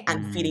delivery,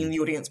 and feeling the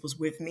audience was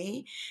with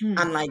me,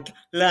 and like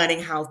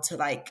learning how to,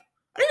 like,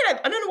 I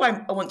don't know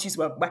why I want to use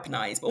the word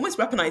weaponize, but almost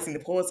weaponizing the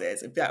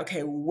pauses and be like,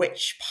 okay,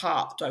 which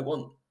part do I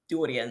want the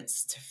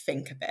audience to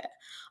think a bit?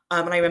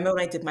 And I remember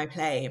when I did my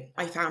play,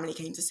 my family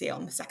came to see it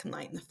on the second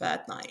night and the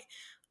third night.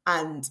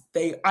 And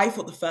I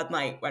thought the third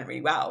night went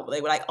really well, but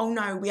they were like, oh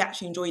no, we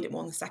actually enjoyed it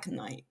more on the second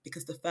night,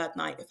 because the third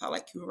night, it felt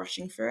like you were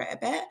rushing through it a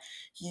bit.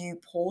 You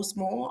paused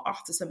more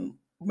after some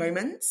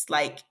moments,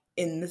 like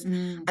in this,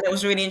 and it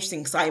was really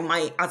interesting, because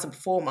as a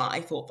performer,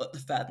 I thought that the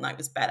third night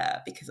was better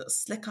because it was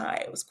slicker,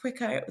 it was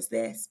quicker, it was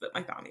this, but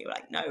my family were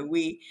like, no,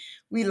 we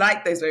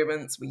like those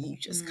moments where you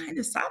just kind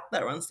of sat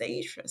there on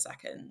stage for a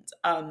second.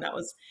 That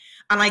was,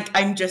 and like,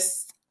 I'm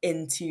just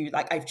into,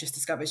 like, I've just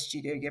discovered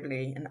Studio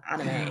Ghibli and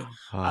anime,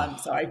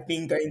 so I've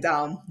been going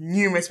down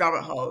numerous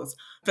rabbit holes,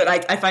 but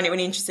like I find it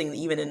really interesting that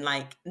even in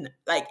like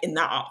in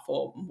that art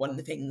form, one of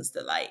the things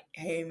that like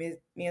Hayao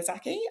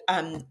Miyazaki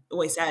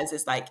always says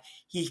is like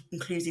he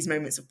includes these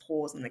moments of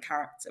pause in the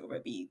character, whether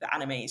it be the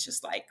anime is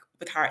just like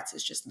the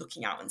character's just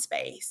looking out in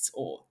space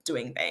or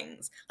doing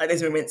things, like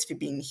those moments for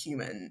being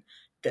human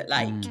that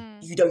like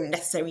you don't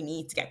necessarily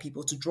need to get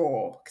people to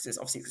draw, because it's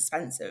obviously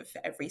expensive for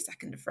every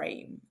second of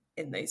frame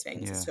in those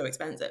things. It's so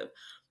expensive.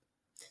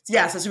 So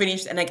it's really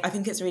interesting, and like I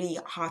think it's really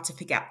hard to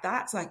forget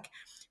that. It's like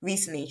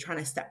recently trying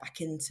to step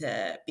back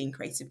into being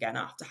creative again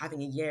after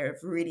having a year of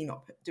really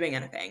not doing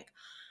anything.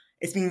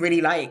 it's been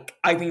really like,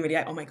 I've been really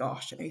like, oh my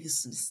gosh, maybe this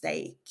is a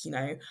mistake,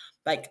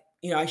 like,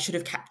 I should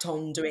have kept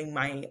on doing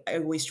I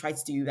always try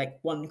to do like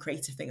 1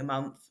 creative thing a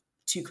month,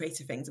 2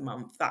 creative things a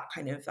month, that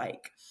kind of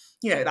like,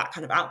 that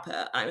kind of output.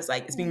 And I was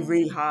like, it's been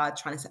really hard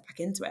trying to step back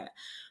into it.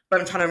 But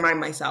I'm trying to remind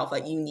myself,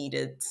 like, you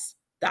needed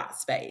that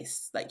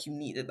space. Like, you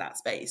needed that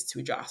space to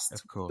adjust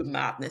Of the course.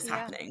 madness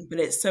happening. But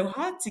it's so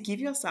hard to give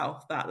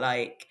yourself that,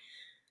 like,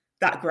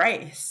 that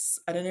grace.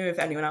 I don't know if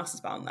anyone else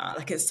has found that.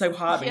 Like, it's so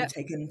hard when you've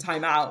taken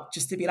time out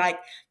just to be like,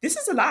 this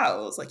is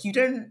allowed. Like, you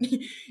don't,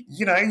 you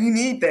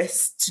need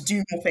this to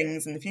do more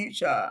things in the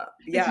future.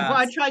 This is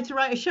why I tried to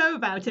write a show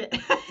about it.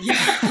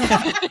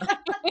 Yeah.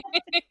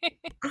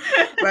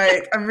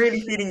 Like, I'm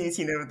really feeling you,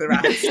 Tina, with the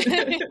rest.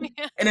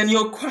 And then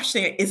you're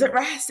questioning it. Is it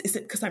rest? Is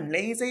it because I'm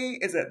lazy?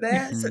 Is it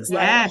this? It's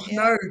like, oh,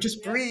 no,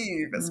 just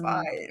breathe. It's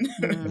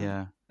fine.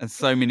 Yeah. And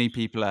so many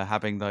people are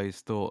having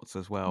those thoughts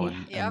as well,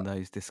 and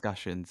those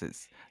discussions.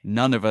 It's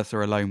none of us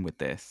are alone with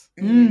this.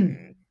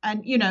 And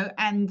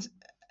and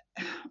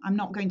I'm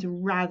not going to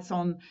razz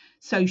on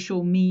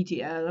social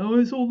media. Oh,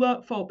 it's all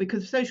that fault,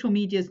 because social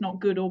media is not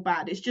good or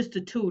bad. It's just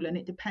a tool, and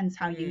it depends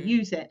how you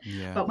use it.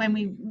 Yeah. But when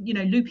we,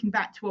 looping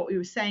back to what we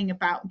were saying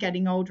about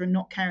getting older and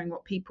not caring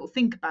what people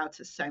think about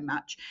us so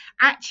much,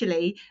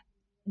 actually,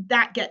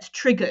 that gets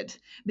triggered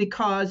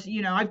because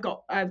I've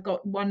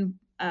got one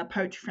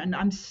poetry friend.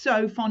 I'm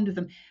so fond of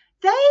them.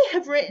 They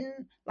have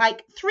written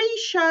like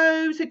 3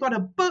 shows. They've got a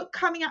book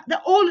coming out.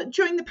 They're all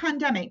during the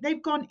pandemic.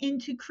 They've gone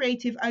into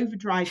creative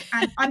overdrive,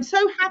 and I'm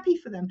so happy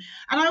for them.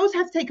 And I always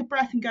have to take a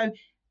breath and go,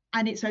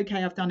 and it's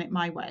okay. I've done it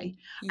my way.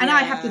 And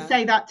I have to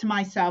say that to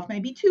myself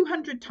maybe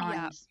 200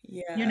 times.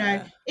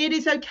 Yeah. It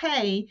is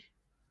okay.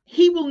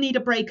 He will need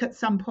a break at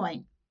some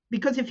point,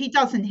 because if he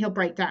doesn't, he'll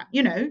break down.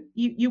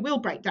 You will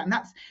break down.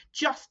 That's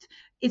just,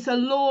 it's a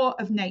law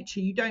of nature.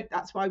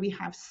 That's why we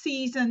have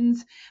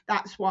seasons.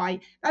 That's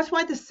why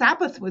the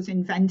Sabbath was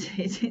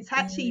invented. It's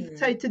actually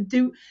so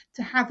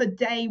to have a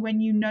day when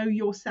you know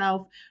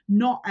yourself,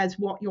 not as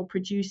what you're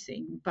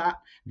producing, but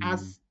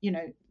as,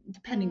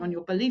 depending on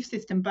your belief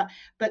system,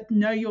 but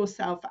know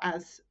yourself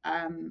as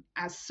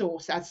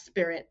source, as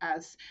spirit,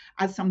 as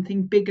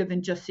something bigger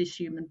than just this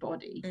human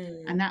body.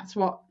 And that's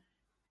what,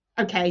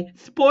 okay,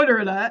 spoiler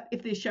alert,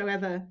 if this show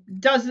ever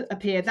does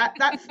appear,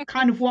 that's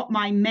kind of what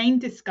my main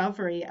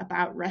discovery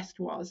about rest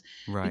was.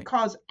 Right.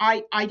 Because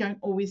I don't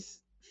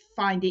always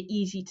find it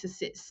easy to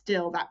sit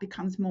still. That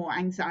becomes more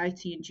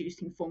anxiety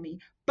inducing for me.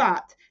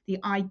 But the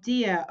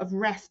idea of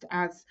rest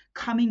as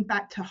coming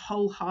back to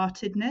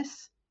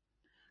wholeheartedness,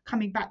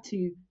 coming back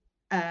to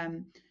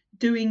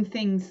doing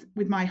things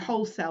with my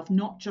whole self,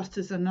 not just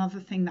as another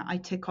thing that I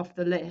tick off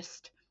the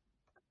list,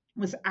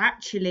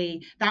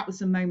 that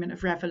was a moment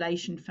of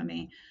revelation for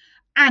me.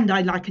 And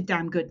I like a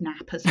damn good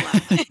nap as well. I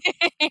was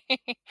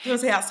going to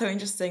say, that's so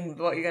interesting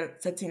what you're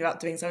said to me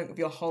about doing something with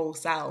your whole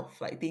self,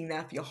 like being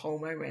there for your whole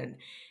moment.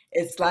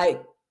 It's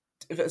like,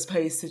 as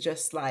opposed to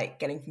just like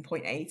getting from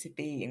point A to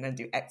B and then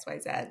do X, Y,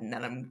 Z, and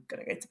then I'm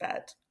going to go to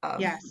bed.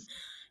 Yes.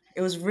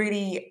 It was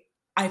really,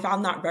 I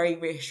found that very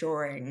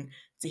reassuring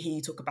to hear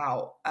you talk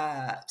about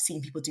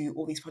seeing people do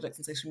all these projects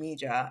on social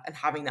media and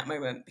having that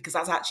moment, because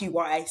that's actually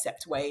why I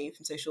stepped away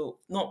from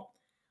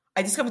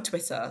I discovered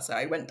Twitter, so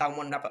I went down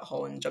one rabbit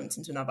hole and jumped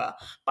into another,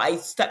 but I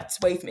stepped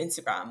away from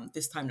Instagram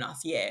this time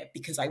last year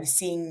because I was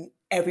seeing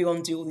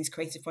everyone do all these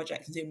creative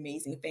projects and do an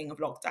amazing thing of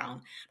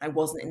lockdown. I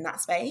wasn't in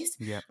that space.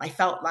 Yeah. I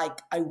felt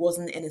like I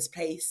wasn't in this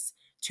place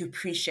to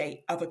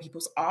appreciate other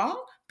people's art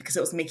because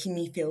it was making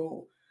me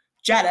feel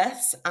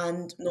jealous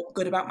and not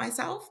good about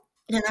myself.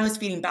 And then I was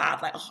feeling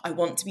bad, like, oh, I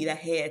want to be there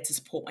here to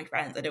support my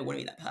friends. I don't want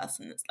to be that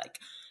person that's like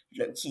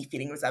low-key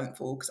feeling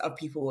resentful because other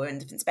people were in a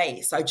different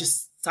space. So I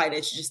just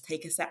decided to just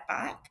take a step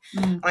back.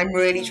 I'm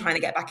really trying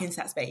to get back into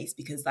that space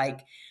because, like,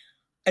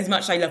 as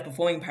much as I love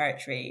performing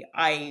poetry,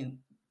 it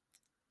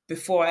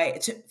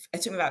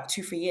took me about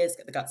 2-3 years to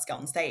get the guts to get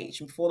on stage.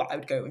 And before that, I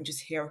would go and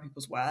just hear other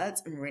people's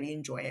words and really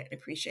enjoy it and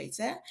appreciate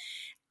it.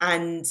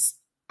 And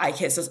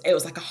it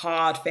was like a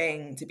hard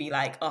thing to be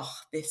like, oh,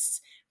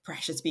 this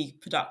pressure to be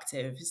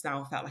productive has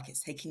now felt like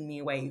it's taking me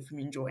away from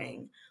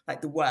enjoying like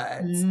the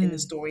words in the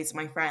stories of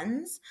my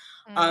friends.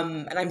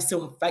 And I'm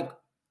still like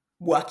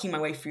working my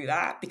way through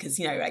that because,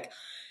 like,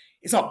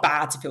 it's not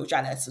bad to feel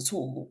jealous at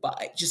all,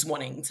 but just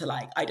wanting to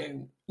like, I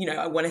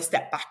want to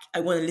step back. I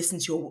want to listen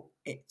to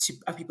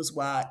other people's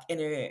work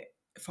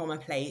from a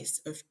place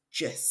of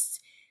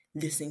just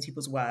listening to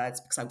people's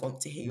words because I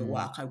want to hear your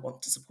work. I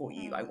want to support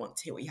you. I want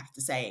to hear what you have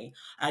to say.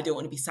 And I don't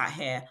want to be sat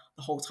here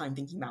the whole time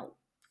thinking about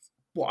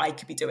what I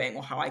could be doing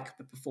or how I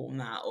could perform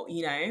that, or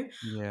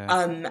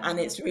and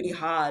it's really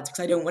hard because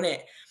I don't want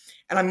it.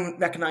 And I'm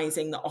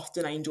recognizing that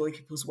often I enjoy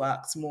people's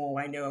works more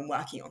when I know I'm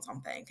working on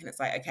something. And it's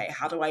like, okay,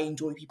 how do I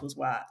enjoy people's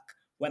work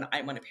when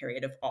I'm on a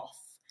period of off?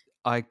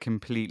 I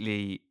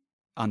completely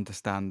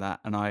understand that,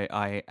 and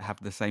I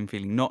have the same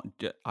feeling.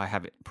 I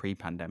have it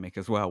pre-pandemic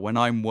as well. When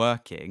I'm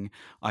working,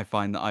 I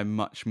find that I'm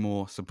much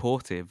more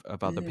supportive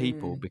of other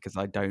people because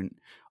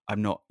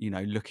I'm not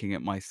looking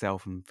at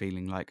myself and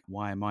feeling like,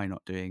 why am I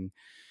not doing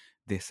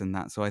this and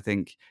that? So I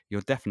think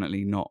you're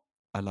definitely not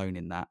alone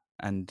in that,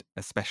 and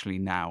especially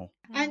now.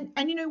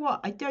 And you know what?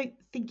 I don't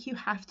think you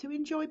have to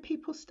enjoy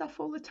people's stuff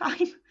all the time.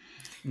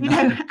 You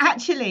No. know,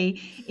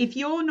 actually, if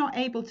you're not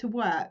able to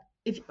work,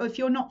 if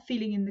you're not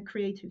feeling in the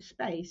creative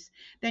space,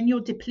 then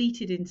you're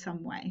depleted in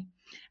some way.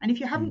 And if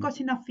you haven't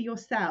got enough for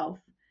yourself,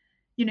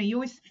 you know, you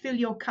always fill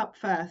your cup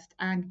first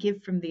and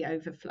give from the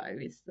overflow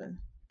is the,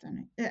 don't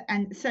know.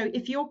 And so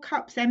if your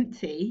cup's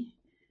empty,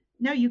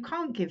 no, you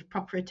can't give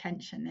proper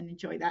attention and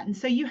enjoy that. And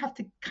so you have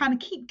to kind of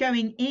keep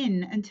going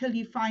in until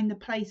you find the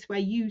place where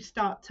you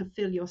start to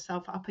fill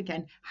yourself up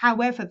again,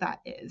 however that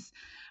is.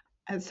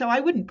 So I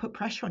wouldn't put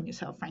pressure on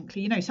yourself,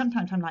 frankly. You know,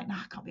 sometimes I'm like, no,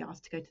 I can't be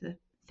asked to go to the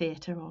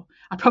theatre, or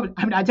I don't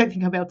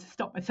think I'll be able to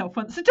stop myself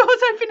once the doors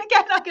open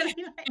again. I'm going to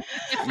be like,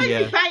 I'm going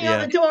to be banging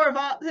on the door of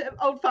our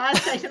old fire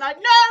station, like,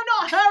 no,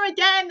 not her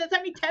again. There's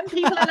only 10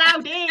 people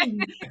allowed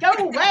in. Go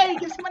away,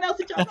 give someone else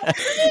a job,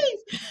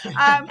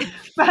 please.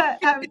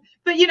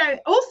 But you know,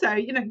 also,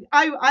 you know,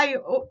 I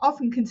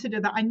often consider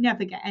that I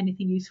never get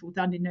anything useful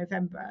done in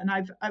November, and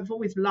I've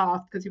always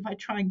laughed because if I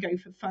try and go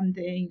for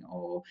funding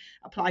or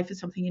apply for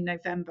something in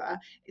November,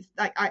 it's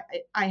like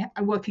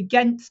I work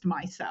against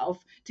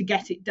myself to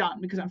get it done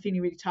because I'm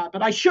feeling really tired,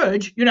 but I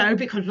should, you know,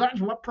 because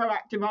that's what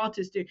proactive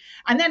artists do.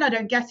 And then I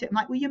don't get it. I'm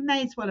like, well, you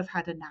may as well have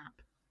had a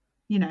nap,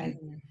 you know.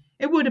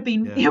 It would have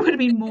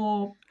been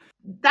more,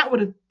 that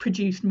would have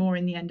produced more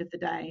in the end of the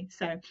day.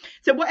 So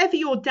whatever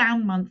your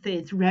down month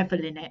is,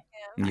 revel in it.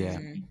 Yeah.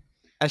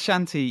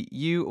 Ashanti,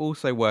 you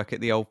also work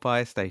at the old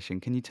fire station.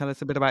 Can you tell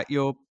us a bit about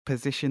your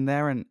position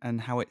there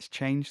and how it's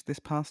changed this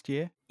past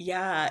year?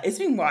 Yeah, it's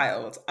been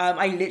wild.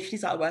 I literally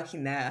started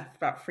working there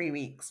for about 3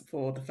 weeks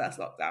before the first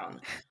lockdown.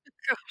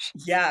 Gosh.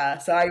 Yeah,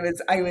 so I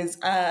was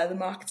the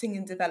marketing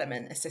and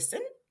development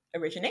assistant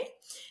originally,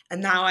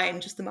 and now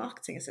I'm just the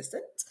marketing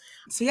assistant.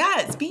 So yeah,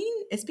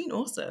 it's been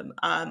awesome.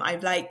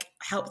 I've like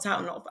helped out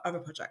on a lot of other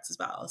projects as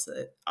well.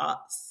 So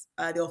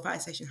the old fire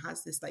station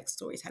has this like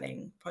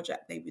storytelling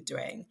project they were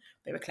doing.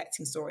 They were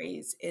collecting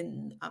stories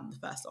in the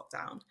first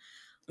lockdown.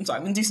 I'm sorry,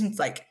 I'm gonna do some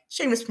like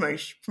shameless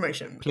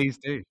promotion. Please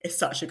do. It's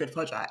such a good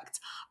project.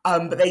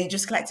 But they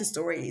just collected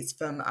stories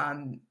from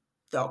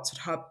the Oxford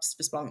Hub's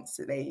response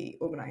that they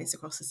organised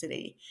across the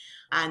city.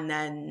 And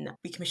then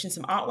we commissioned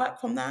some artwork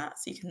from that,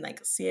 so you can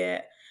like see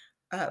it,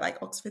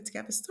 like Oxford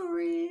Together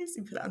stories.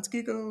 You put it onto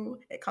Google,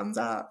 it comes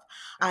up.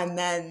 And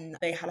then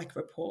they had like a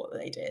report that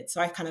they did.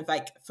 So I kind of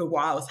like, for a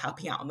while, was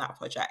helping out on that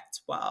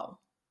project while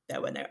there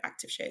were no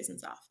active shows and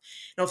stuff.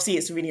 And obviously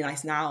it's really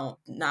nice now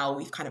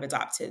we've kind of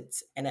adapted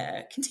and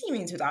are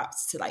continuing to adapt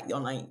to like the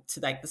online, to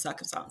like the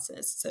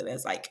circumstances. So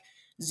there's like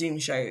Zoom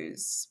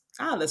shows.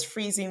 There's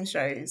free Zoom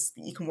shows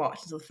that you can watch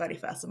until the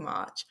 31st of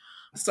March.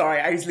 Sorry,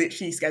 I was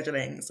literally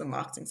scheduling some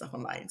marketing stuff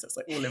online, so it's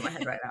like all in my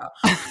head right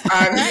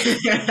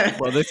now.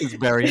 Well, this is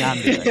very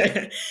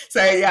handy.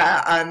 So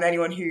yeah,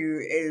 anyone who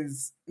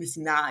is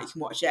missing that, you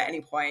can watch it at any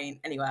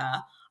point,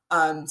 anywhere.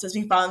 So it's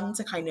been fun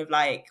to kind of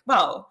like,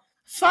 well,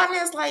 fun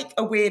is like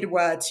a weird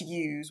word to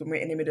use when we're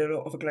in the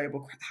middle of a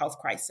global health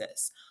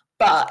crisis,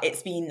 but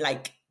it's been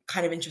like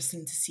kind of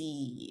interesting to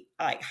see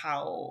like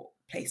how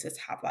places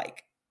have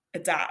like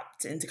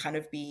adapt and to kind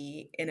of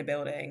be in a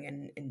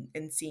building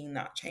and seeing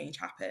that change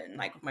happen,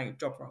 like with my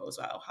job role as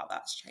well, how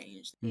that's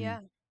changed.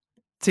 Yeah.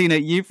 Tina,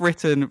 you've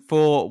written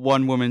 4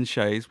 one-woman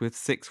shows with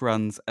 6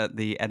 runs at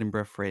the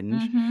Edinburgh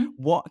Fringe.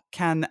 What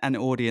can an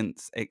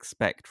audience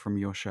expect from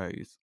your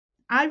shows?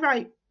 I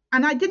write,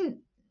 and I didn't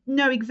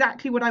know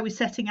exactly what I was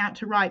setting out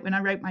to write when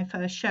I wrote my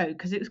first show,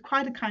 because it was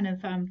quite a kind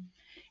of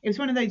it was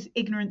one of those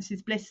ignorance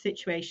is bliss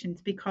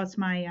situations, because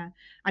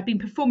I've been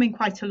performing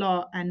quite a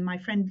lot, and my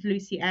friend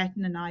Lucy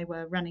Ayrton and I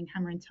were running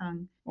Hammer and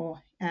Tongue, or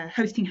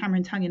hosting Hammer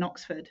and Tongue in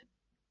Oxford.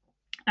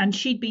 And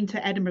she'd been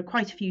to Edinburgh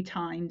quite a few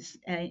times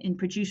in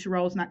producer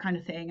roles and that kind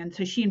of thing. And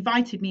so she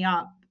invited me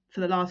up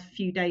for the last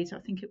few days, I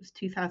think it was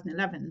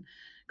 2011,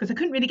 because I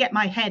couldn't really get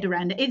my head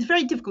around it. It's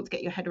very difficult to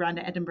get your head around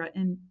at Edinburgh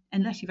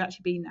unless you've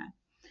actually been there.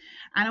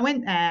 And I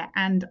went there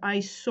and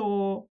I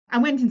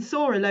went and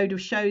saw a load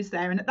of shows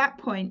there. And at that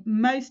point,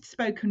 most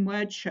spoken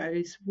word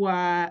shows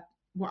were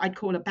what I'd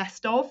call a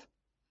best of.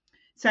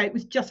 So it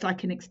was just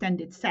like an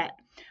extended set.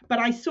 But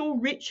I saw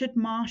Richard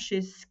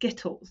Marsh's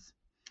Skittles,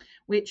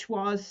 which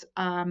was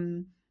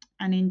an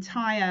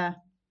entire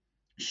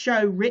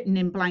show written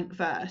in blank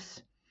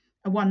verse,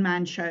 a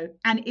one-man show.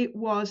 And it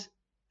was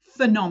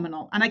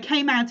phenomenal. And I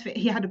came out of it.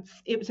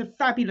 It was a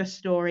fabulous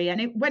story. And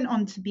it went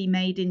on to be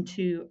made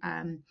into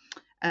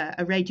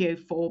a Radio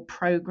 4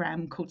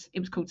 program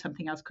it was called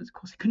something else, because of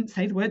course I couldn't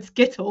say the word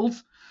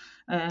Skittles,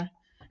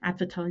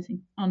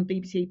 advertising on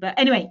BBC. But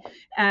anyway,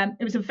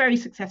 it was a very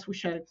successful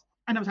show,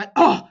 and I was like,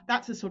 oh,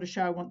 that's the sort of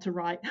show I want to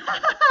write.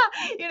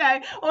 You know,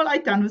 all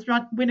I'd done was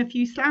win a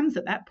few slams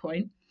at that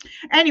point.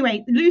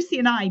 Anyway, Lucy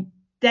and I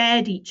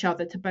dared each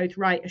other to both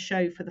write a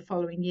show for the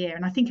following year,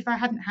 and I think if I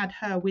hadn't had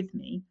her with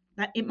me,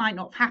 that it might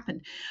not have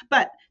happened.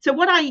 But so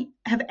what I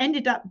have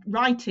ended up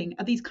writing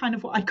are these kind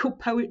of what I call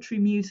poetry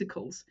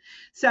musicals.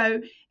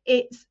 So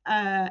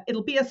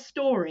it'll be a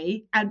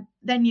story, and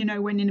then, you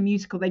know, when in a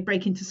musical they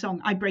break into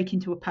song, I break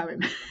into a poem,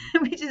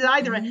 which is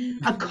either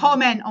a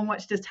comment on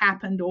what's just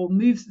happened or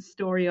moves the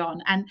story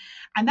on, and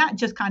that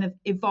just kind of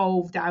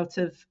evolved out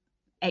of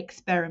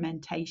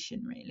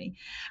experimentation, really.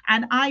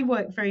 And I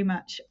work very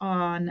much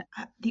on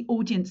the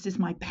audience is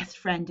my best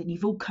friend, and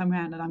you've all come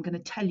around and I'm going to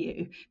tell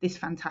you this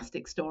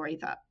fantastic story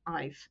that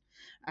I've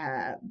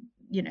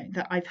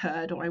that I've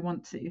heard, or I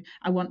want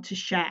to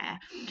share.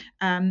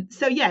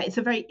 So yeah, it's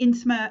a very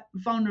intimate,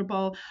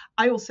 vulnerable.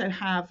 I also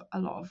have a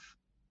lot of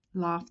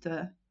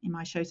laughter in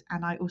my shows,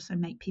 and I also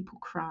make people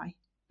cry.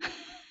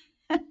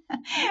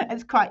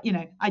 It's quite,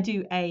 I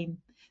do aim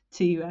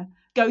to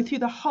go through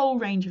the whole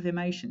range of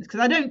emotions,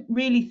 because I don't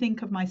really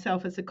think of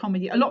myself as a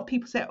comedy. A lot of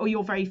people say, oh,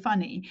 you're very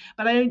funny,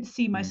 but I don't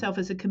see myself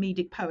as a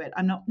comedic poet.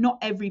 I'm not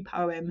every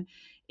poem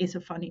is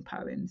a funny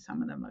poem.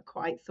 Some of them are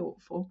quite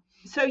thoughtful.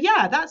 So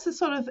yeah, that's a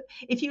sort of,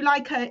 if you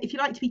like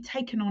to be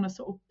taken on a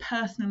sort of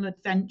personal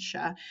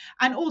adventure.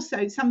 And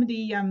also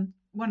somebody,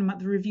 one of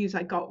the reviews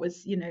I got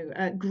was,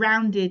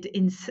 grounded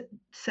in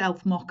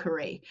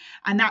self-mockery,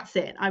 and that's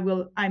it.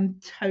 I'm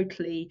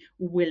totally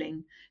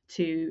willing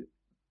to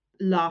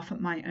laugh at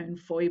my own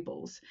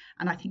foibles,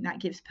 and I think that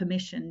gives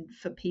permission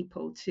for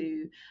people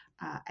to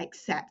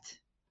accept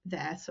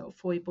their sort of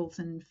foibles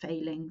and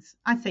failings.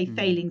 I say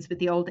failings with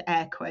the old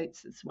air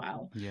quotes as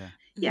well.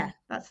 Yeah,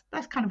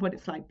 that's kind of what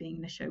it's like being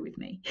in a show with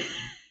me.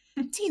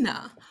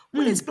 Tina,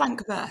 what is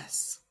blank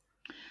verse?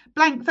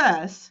 Blank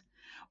verse,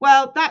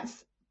 well,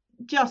 that's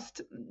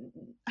just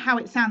how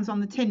it sounds on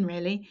the tin,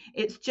 really.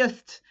 It's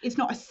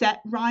not a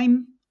set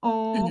rhyme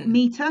or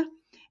meter,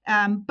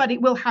 but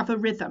it will have a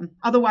rhythm.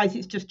 Otherwise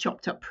it's just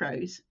chopped up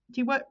prose.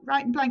 Do you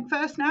write in blank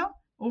verse now,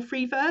 or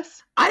free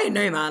verse? I don't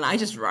know, man. I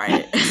just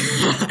write.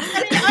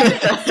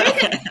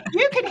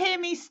 You can hear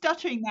me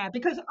stuttering there,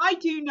 because I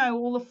do know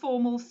all the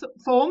formal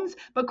forms,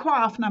 but quite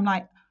often I'm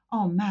like,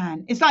 oh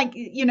man. It's like,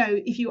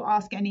 if you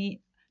ask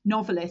any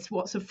novelist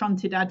what's a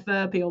fronted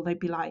adverbial, they'd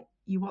be like,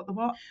 you what the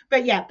what?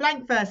 But yeah,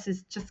 blank verse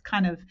is just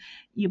kind of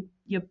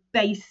your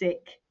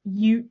basic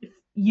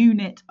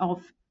unit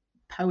of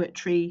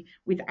poetry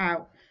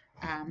without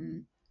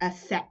a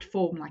set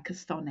form like a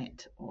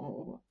sonnet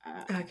or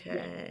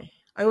okay. Yeah.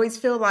 I always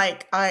feel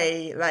like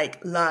I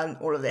learn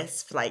all of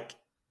this for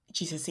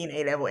GCSE and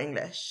A-level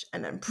English,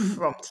 and then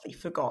promptly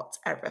forgot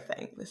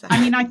everything.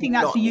 I think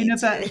that's a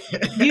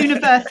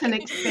universal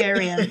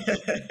experience.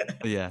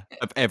 Yeah,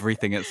 of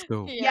everything at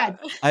school. Yeah.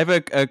 I have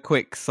a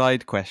quick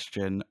side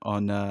question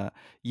on,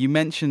 you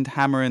mentioned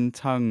Hammer and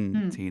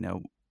Tongue, Tina.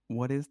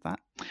 What is that?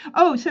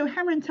 Oh, so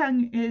Hammer and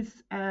Tongue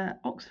is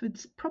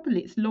Oxford's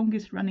probably its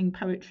longest running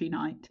poetry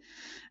night.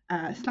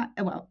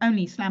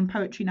 Only slam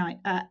poetry night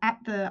at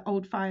the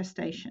old fire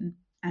station,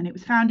 and it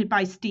was founded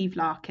by Steve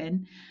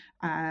Larkin,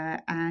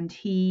 and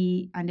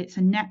it's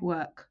a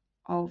network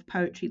of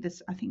poetry.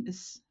 I think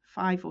there's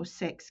 5 or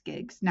 6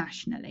 gigs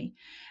nationally,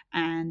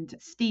 and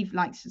Steve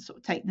likes to sort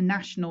of take the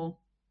national,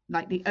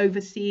 the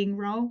overseeing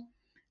role,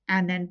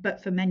 and then,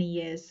 but for many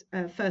years,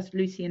 first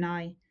Lucy and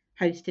I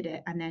hosted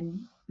it, and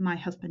then my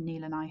husband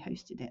Neil and I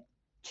hosted it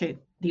too,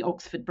 the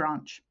Oxford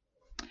branch.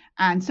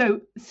 And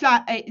so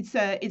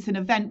it's an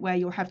event where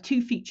you'll have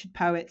 2 featured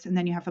poets, and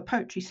then you have a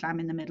poetry slam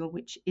in the middle,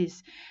 which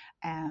is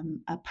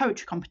a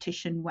poetry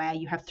competition where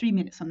you have 3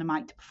 minutes on the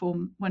mic to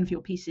perform one of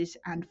your pieces,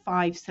 and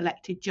 5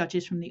 selected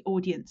judges from the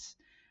audience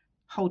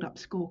hold up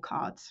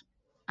scorecards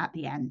at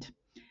the end.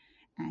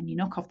 And you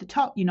knock off the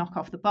top, you knock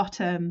off the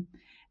bottom,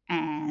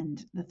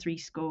 and the 3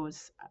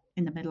 scores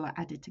in the middle are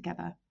added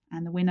together,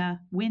 and the winner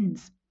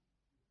wins.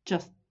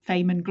 Just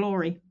fame and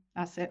glory.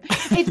 That's it.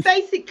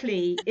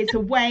 It's a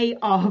way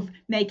of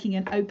making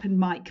an open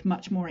mic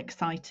much more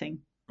exciting,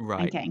 right,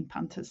 and getting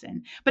punters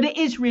in. But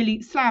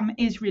slam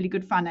is really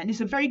good fun, and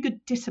it's a very good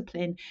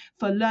discipline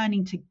for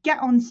learning to get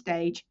on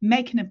stage,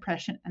 make an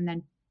impression, and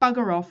then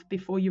bugger off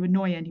before you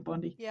annoy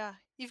anybody. Yeah,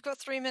 you've got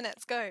 3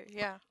 minutes, go.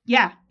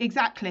 Yeah,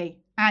 exactly.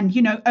 And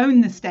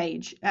own the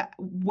stage.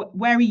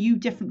 Where are you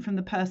different from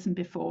the person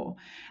before?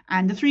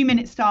 And the 3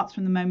 minutes starts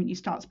from the moment you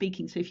start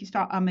speaking. So if you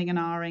start umming and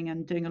ahhing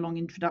and doing a long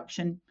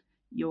introduction,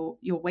 you're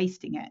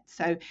wasting it.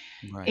 So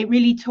It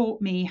really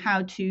taught me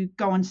how to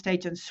go on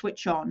stage and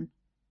switch on,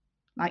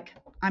 like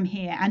I'm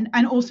here,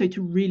 and also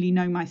to really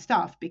know my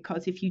stuff,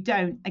 because if you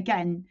don't,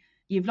 again,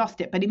 you've lost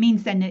it. But it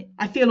means then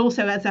I feel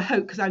also as a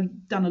host, because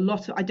I've done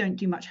I don't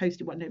do much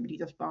hosting, well, nobody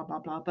does blah blah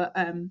blah, but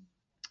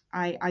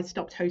I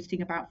stopped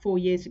hosting about 4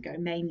 years ago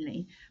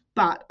mainly,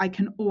 but I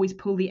can always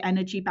pull the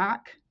energy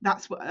back.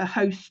 That's what a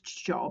host's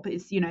job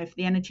is, if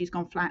the energy's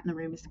gone flat in the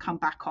room, is to come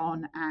back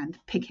on and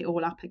pick it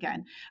all up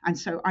again. And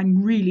so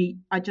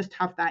I just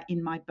have that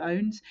in my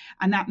bones.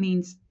 And that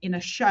means in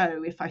a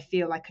show, if I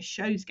feel like a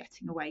show's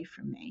getting away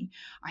from me,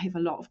 I have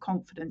a lot of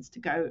confidence to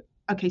go,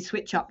 okay,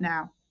 switch up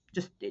now.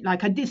 Just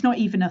it's not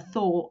even a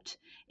thought.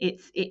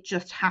 It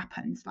just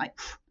happens,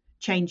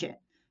 change it.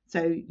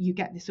 So you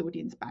get this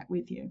audience back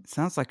with you.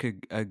 Sounds like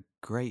a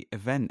great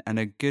event and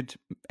a good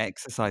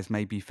exercise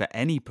maybe for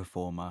any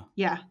performer.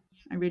 Yeah,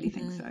 I really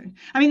think so.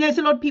 I mean, there's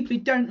a lot of people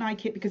who don't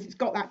like it because it's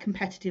got that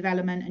competitive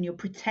element and you're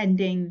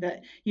pretending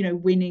that, you know,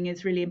 winning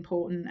is really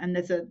important. And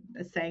there's a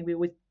saying we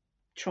always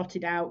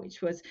trotted out,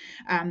 which was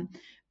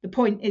the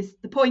point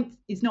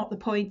is not the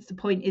points, the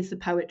point is the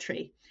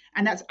poetry.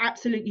 And that's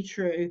absolutely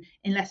true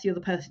unless you're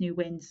the person who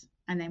wins,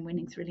 and then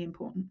winning's really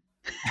important.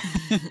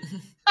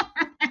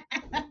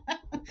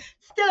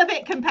 Still a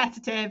bit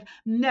competitive,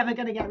 never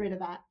going to get rid of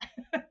that.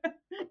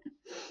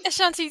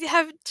 Ashanti,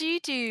 do you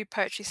do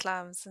poetry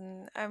slams,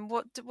 and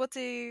what would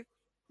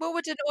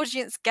an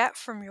audience get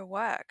from your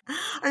work?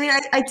 I mean,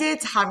 I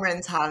did Hammer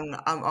and Tongue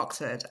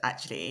Oxford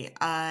actually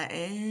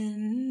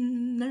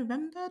in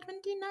November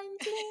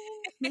 2019,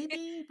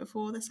 maybe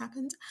before this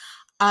happened.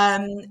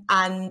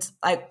 And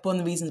like one of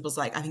the reasons was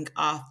like I think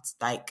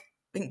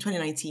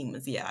 2019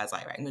 was the year I was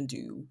like, right, I'm gonna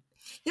do.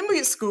 You remember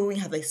at school you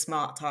had like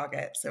SMART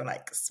targets, so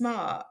like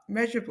smart,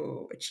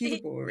 measurable,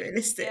 achievable,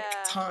 realistic,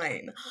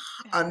 time.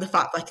 The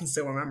fact that I can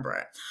still remember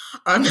it.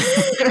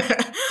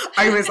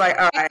 I was like,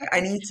 all right, I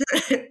need to,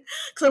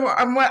 because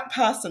I'm that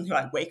person who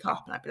like wake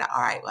up and I'd be like,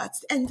 all right, well, at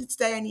the end of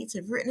today I need to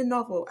have written a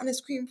novel and a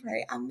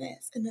screenplay and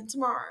this, and then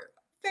tomorrow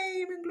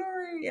fame and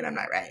glory. And I'm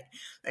like, right,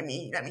 let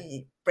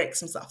me break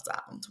some stuff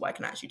down to what I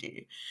can actually do.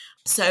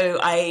 So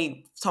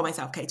I told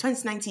myself, okay,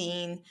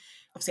 2019,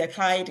 obviously I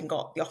applied and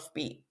got the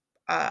Offbeat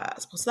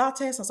supported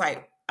artist. I was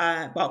like,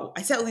 well,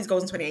 I set all these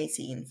goals in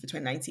 2018 for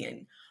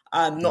 2019.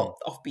 Not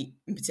Offbeat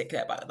in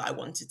particular, but that I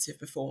wanted to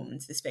perform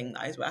to this thing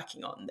that I was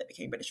working on that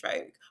became British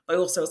Vogue. But I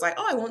also was like,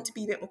 I want to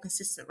be a bit more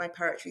consistent with my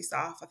poetry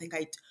stuff. I think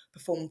I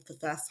performed for the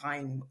first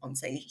time on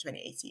stage in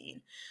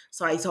 2018.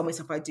 So I told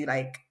myself I'd do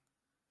like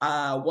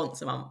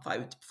once a month I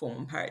would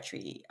perform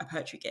a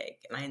poetry gig,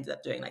 and I ended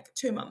up doing like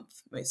 2 a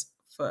month most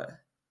for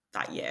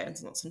that year, and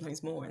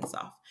sometimes more and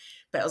stuff.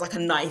 But it was like a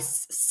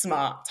nice,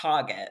 smart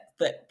target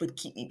that would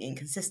keep me being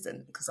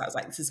consistent, because I was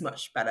like, this is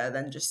much better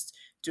than just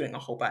doing a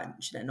whole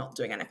bunch and then not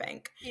doing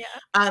anything.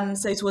 Yeah.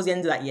 So towards the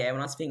end of that year,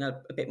 when I was feeling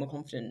a bit more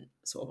confident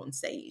sort of on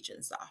stage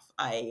and stuff,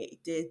 I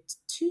did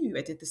two.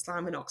 I did the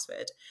slam in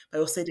Oxford, but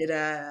I also did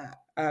a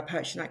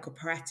poetry night called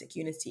Poetic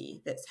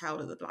Unity that's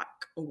held at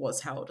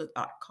was held at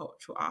Black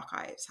Cultural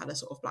Archives, had a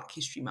sort of Black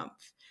History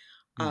Month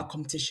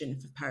competition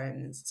for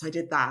poems. So I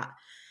did that.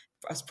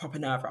 It was proper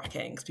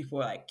nerve-wracking because people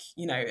were like,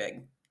 you know,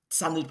 like,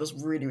 standard was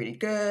really, really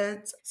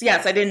good. So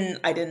yes, I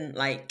didn't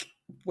like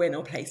win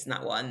or place in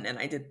that one, and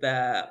I did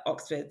the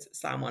Oxford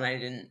Slam one. I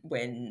didn't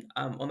win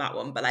on that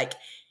one, but like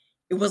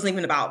it wasn't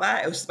even about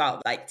that. It was just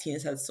about, like Tina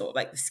said, sort of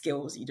like the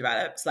skills you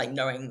develop. So like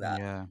knowing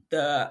that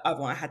the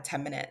other one I had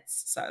 10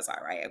 minutes, so I was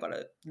like, right, I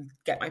gotta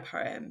get my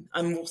poem.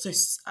 I'm also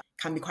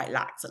can be quite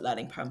lax at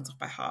learning poems off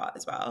by heart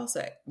as well,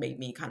 so it made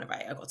me kind of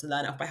like I got to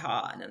learn it off by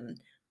heart, and then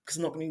because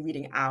I'm not gonna be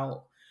reading it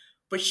out,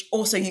 which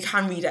also you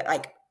can read it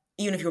like.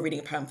 Even if you're reading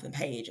a poem from the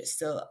page, it's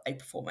still a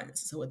performance,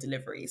 it's still a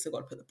delivery. So you've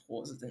got to put the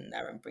pauses in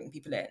there and bring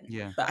people in.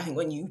 Yeah. But I think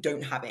when you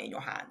don't have it in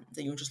your hand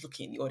and you're just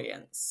looking at the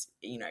audience,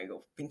 you know,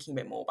 you're thinking a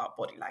bit more about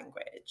body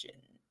language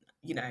and,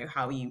 you know,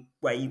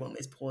 where you want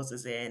those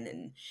pauses in,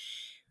 and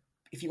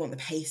if you want the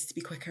pace to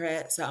be quicker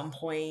at a certain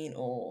point,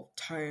 or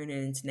tone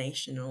and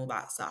intonation and all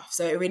that stuff.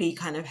 So it really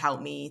kind of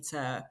helped me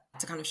to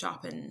kind of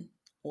sharpen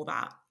all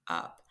that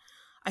up.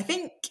 I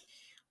think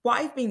what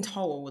I've been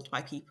told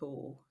by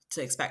people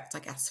to expect, I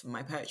guess, from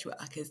my poetry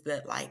work is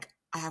that like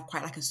I have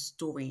quite like a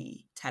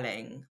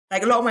storytelling.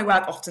 Like a lot of my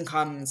work often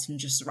comes from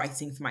just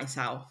writing for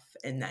myself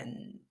and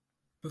then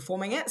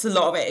performing it. So a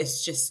lot of it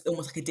is just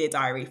almost like a Dear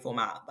Diary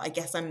format. I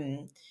guess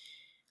I'm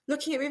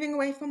looking at moving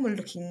away from, or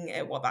looking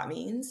at what that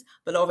means.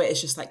 But a lot of it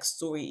is just like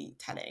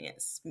storytelling.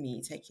 It's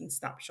me taking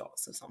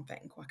snapshots of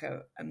something, like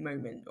a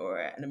moment or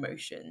an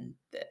emotion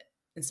that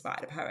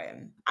inspired a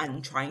poem,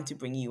 and trying to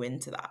bring you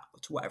into that,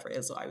 to whatever it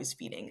is that I was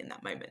feeling in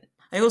that moment.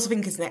 I also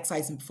think it's an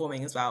exercise in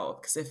performing as well,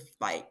 because if,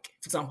 like,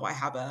 for example, I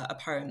have a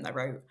poem that I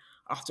wrote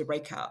after a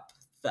breakup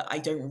that I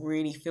don't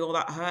really feel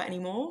that hurt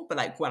anymore, but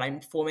like when I'm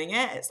performing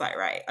it, it's like,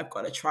 right, I've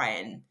got to try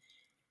and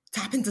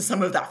tap into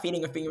some of that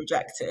feeling of being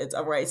rejected,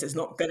 otherwise it's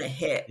not gonna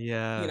hit. You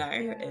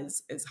know,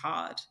 is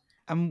hard.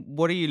 And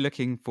what are you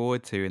looking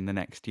forward to in the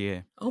next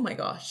year? Oh my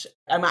gosh,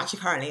 I'm actually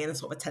currently in a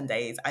sort of a 10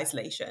 days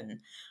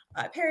isolation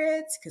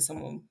period, because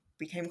someone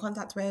we came in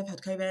contact with had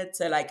COVID.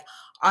 So like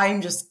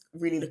I'm just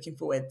really looking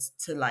forward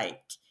to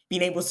like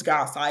being able to go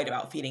outside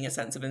without feeling a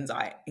sense of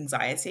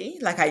anxiety.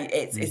 Like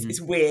it's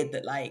weird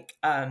that like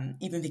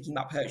even thinking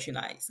about poetry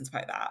nights and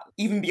stuff like that,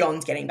 even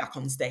beyond getting back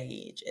on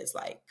stage, is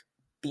like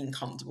being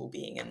comfortable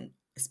being in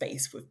a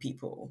space with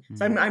people.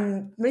 So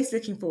I'm most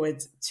looking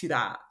forward to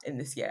that in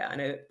this year. I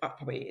know that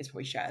is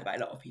probably shared by a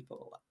lot of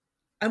people.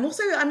 I'm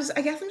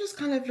just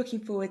kind of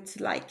looking forward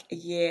to like a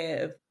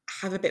year of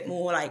have a bit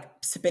more like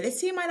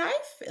stability in my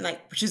life, and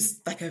like, which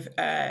is like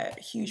a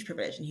huge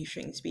privilege and huge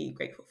thing to be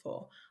grateful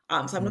for.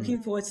 So I'm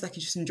looking forward to like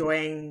just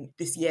enjoying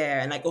this year,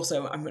 and like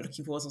also I'm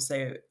looking forward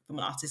also from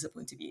an artistic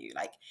point of view,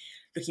 like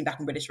looking back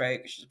on British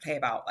Vogue, which is a play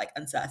about like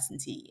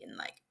uncertainty and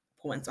like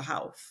poor mental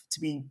health,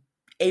 to be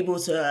able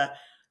to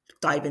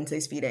dive into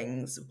those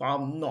feelings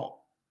while not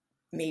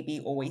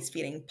maybe always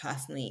feeling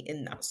personally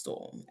in that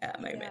storm at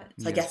a moment.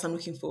 So I guess I'm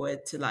looking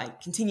forward to like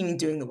continuing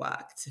doing the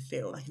work to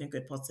feel like in a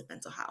good positive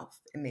mental health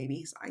and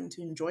maybe starting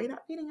to enjoy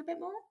that feeling a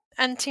bit more.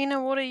 And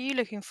Tina, what are you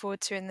looking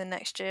forward to in the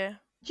next year?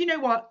 Do you know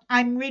what?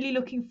 I'm really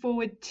looking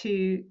forward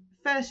to,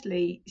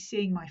 firstly,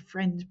 seeing my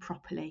friends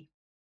properly.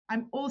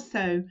 I'm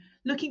also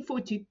looking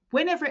forward to,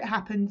 whenever it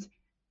happens,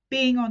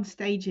 being on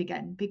stage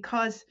again,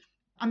 because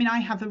I mean, I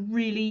have a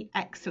really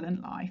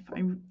excellent life.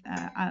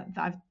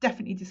 I've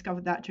definitely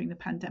discovered that during the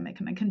pandemic,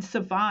 and I can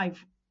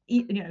survive,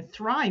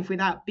 thrive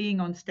without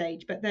being on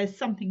stage. But there's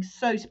something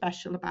so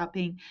special about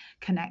being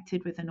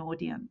connected with an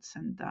audience,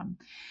 and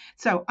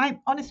so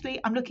I'm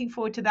looking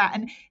forward to that.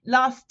 And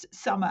last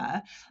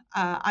summer,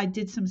 I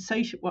did some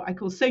what I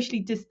call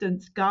socially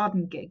distanced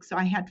garden gigs. So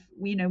I had,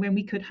 when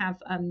we could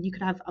have, you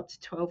could have up to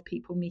 12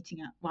 people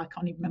meeting at. Well, I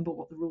can't even remember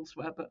what the rules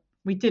were, but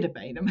we did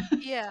obey them.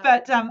 Yeah.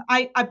 But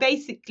I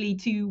basically,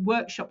 to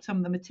workshop some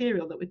of the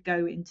material that would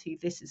go into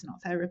This Is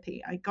Not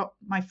Therapy, I got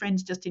my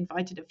friends just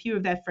invited a few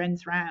of their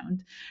friends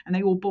round, and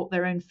they all bought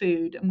their own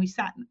food, and we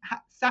sat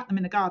them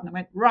in the garden and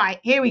went,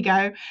 right, here we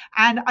go.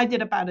 And I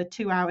did about a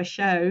 2-hour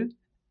show.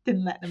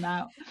 Didn't let them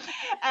out.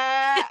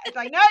 It's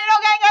like, no, you're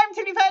not going home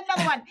until you've heard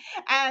another one.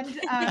 And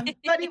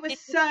but it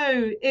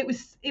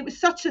was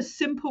such a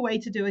simple way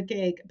to do a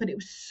gig, but it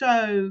was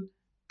so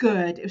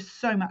good. It was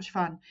so much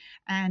fun.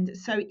 And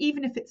so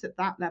even if it's at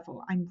that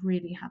level, I'm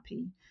really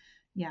happy.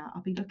 Yeah,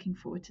 I'll be looking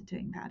forward to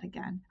doing that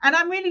again. And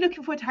I'm really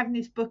looking forward to having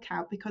this book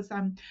out, because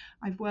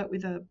I've worked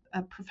with a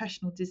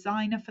professional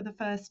designer for the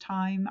first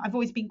time. I've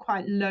always been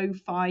quite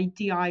lo-fi,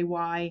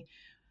 DIY,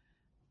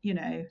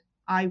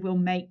 I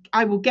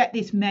will get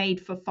this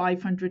made for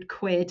 500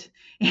 quid,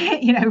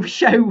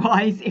 show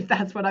wise, if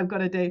that's what I've got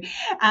to do.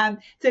 So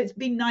it's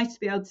been nice to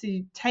be able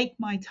to take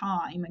my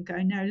time and go,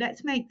 no,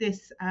 let's make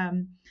this a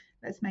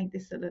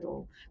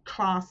little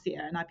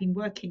classier. And I've been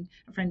working,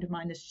 a friend of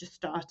mine has just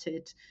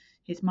started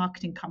his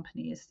marketing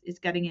company, is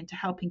getting into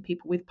helping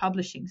people with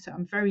publishing. So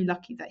I'm very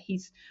lucky that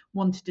he's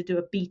wanted to do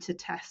a beta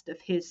test of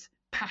his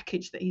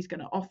package that he's going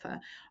to offer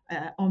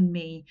on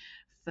me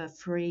for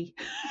free.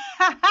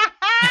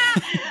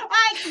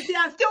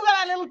 I've still got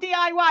that little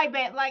DIY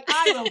bit, like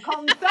I will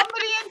con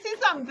somebody into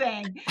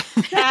something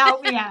to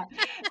help me out.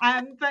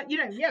 But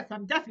yes,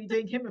 I'm definitely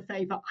doing him a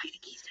favour. I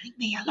think he's doing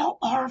me a lot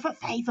more of a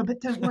favour, but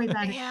don't worry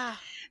about it. Yeah.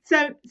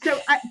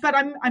 But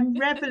I'm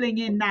reveling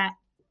in that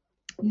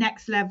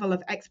next level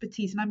of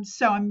expertise, and I'm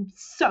so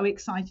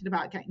excited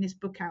about getting this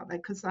book out there,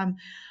 because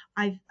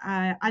I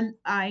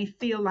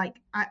feel like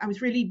I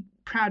was really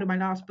proud of my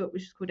last book,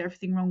 which is called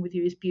Everything Wrong With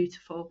You Is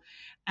Beautiful,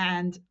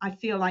 and I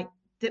feel like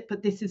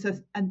but this is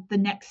the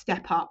next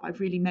step up.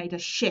 I've really made a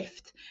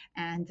shift,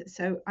 and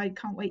so I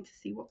can't wait to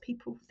see what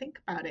people think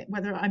about it,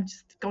 whether I'm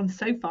just gone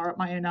so far up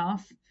my own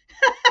arse.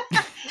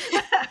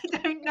 I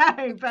don't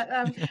know, but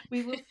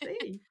we will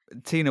see.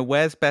 Tina,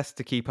 where's best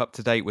to keep up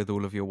to date with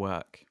all of your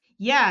work?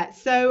 Yeah,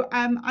 so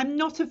I'm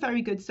not a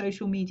very good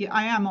social media.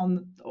 I am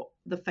on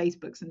the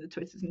Facebooks and the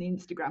Twitters and the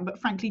Instagram,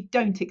 but frankly,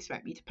 don't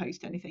expect me to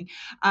post anything.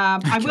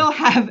 I will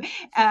have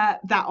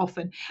that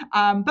often,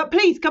 but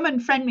please come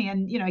and friend me,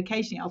 and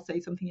occasionally I'll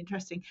say something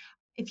interesting.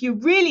 If you're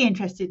really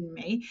interested in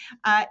me,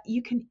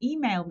 you can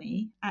email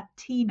me at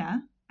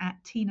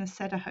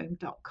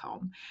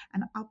tina@tinasederholm.com,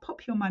 and I'll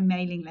pop you on my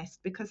mailing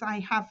list, because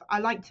I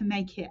like to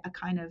make it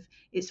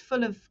it's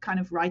full of kind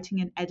of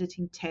writing and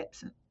editing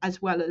tips, as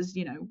well as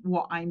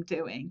what I'm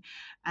doing,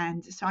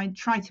 and so I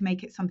try to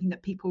make it something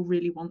that people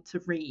really want to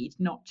read,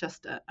 not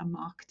just a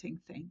marketing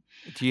thing.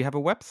 Do you have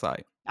a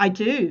website? I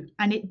do,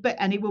 and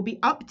it will be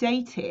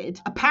updated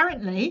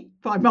apparently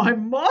by my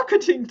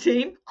marketing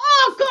team.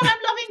 Oh God, I'm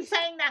loving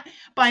saying that.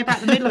 By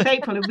about the middle of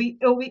April,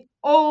 it'll be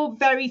all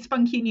very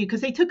spunky new,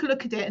 because they took a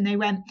look at it and they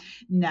went,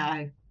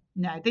 no,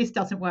 this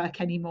doesn't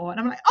work anymore. And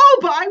I'm like, oh,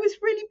 but I was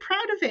really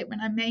proud of it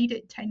when I made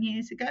it 10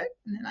 years ago.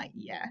 And they're like,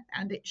 yeah,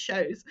 and it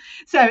shows.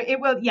 So it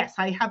will. Yes,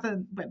 I have a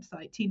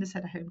website,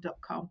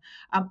 tinasederholm.com.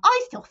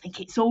 I still think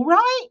it's all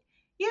right.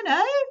 You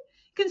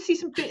can see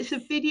some bits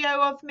of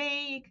video of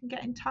me. You can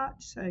get in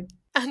touch. So,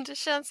 And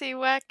Ashanti,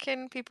 where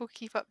can people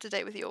keep up to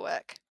date with your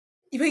work?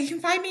 Well, you can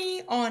find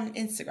me on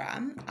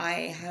Instagram. I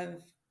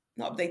have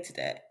not updated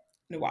it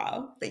in a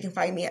while, but you can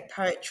find me at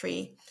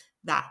Poetry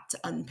That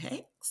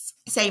Unpicks.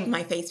 Same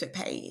my Facebook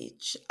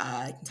page. You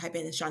can type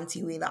in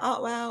Ashanti Wheeler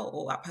Artwell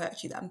or at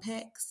Poetry That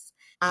Unpicks.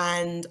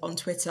 And on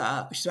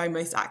Twitter, which is where I'm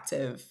most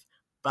active,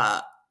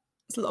 but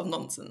it's a lot of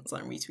nonsense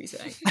I'm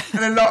retweeting.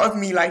 And a lot of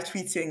me like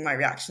tweeting my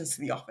reactions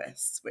to The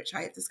Office, which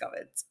I have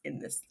discovered in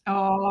this.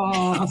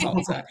 Oh.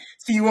 So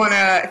if you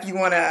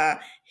wanna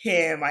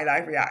hear my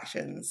live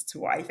reactions to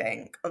what I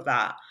think of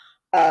that,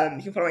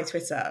 you can follow my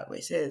Twitter,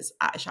 which is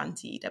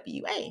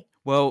 @AshantiWA.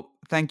 Well,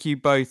 thank you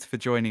both for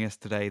joining us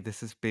today. This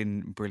has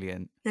been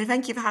brilliant. No,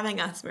 thank you for having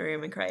us,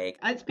 Miriam and Craig.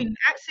 It's been an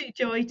absolute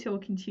joy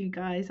talking to you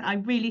guys. I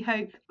really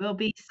hope we'll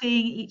be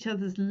seeing each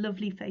other's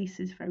lovely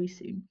faces very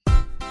soon.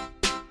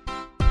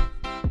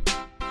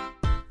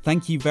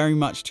 Thank you very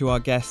much to our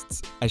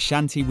guests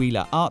Ashanti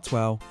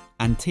Wheeler-Artwell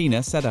and Tina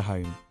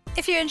Sederholm.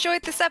 If you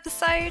enjoyed this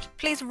episode,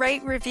 please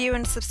rate, review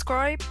and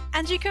subscribe.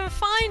 And you can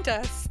find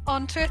us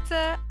on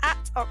Twitter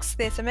at Oxford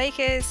Theatre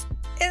Makers,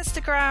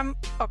 Instagram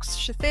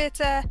Oxfordshire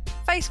Theatre,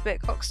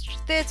 Facebook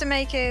Oxfordshire Theatre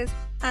Makers,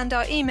 and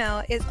our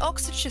email is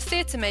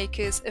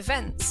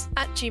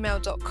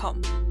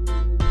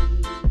oxfordshiretheatremakers@gmail.com.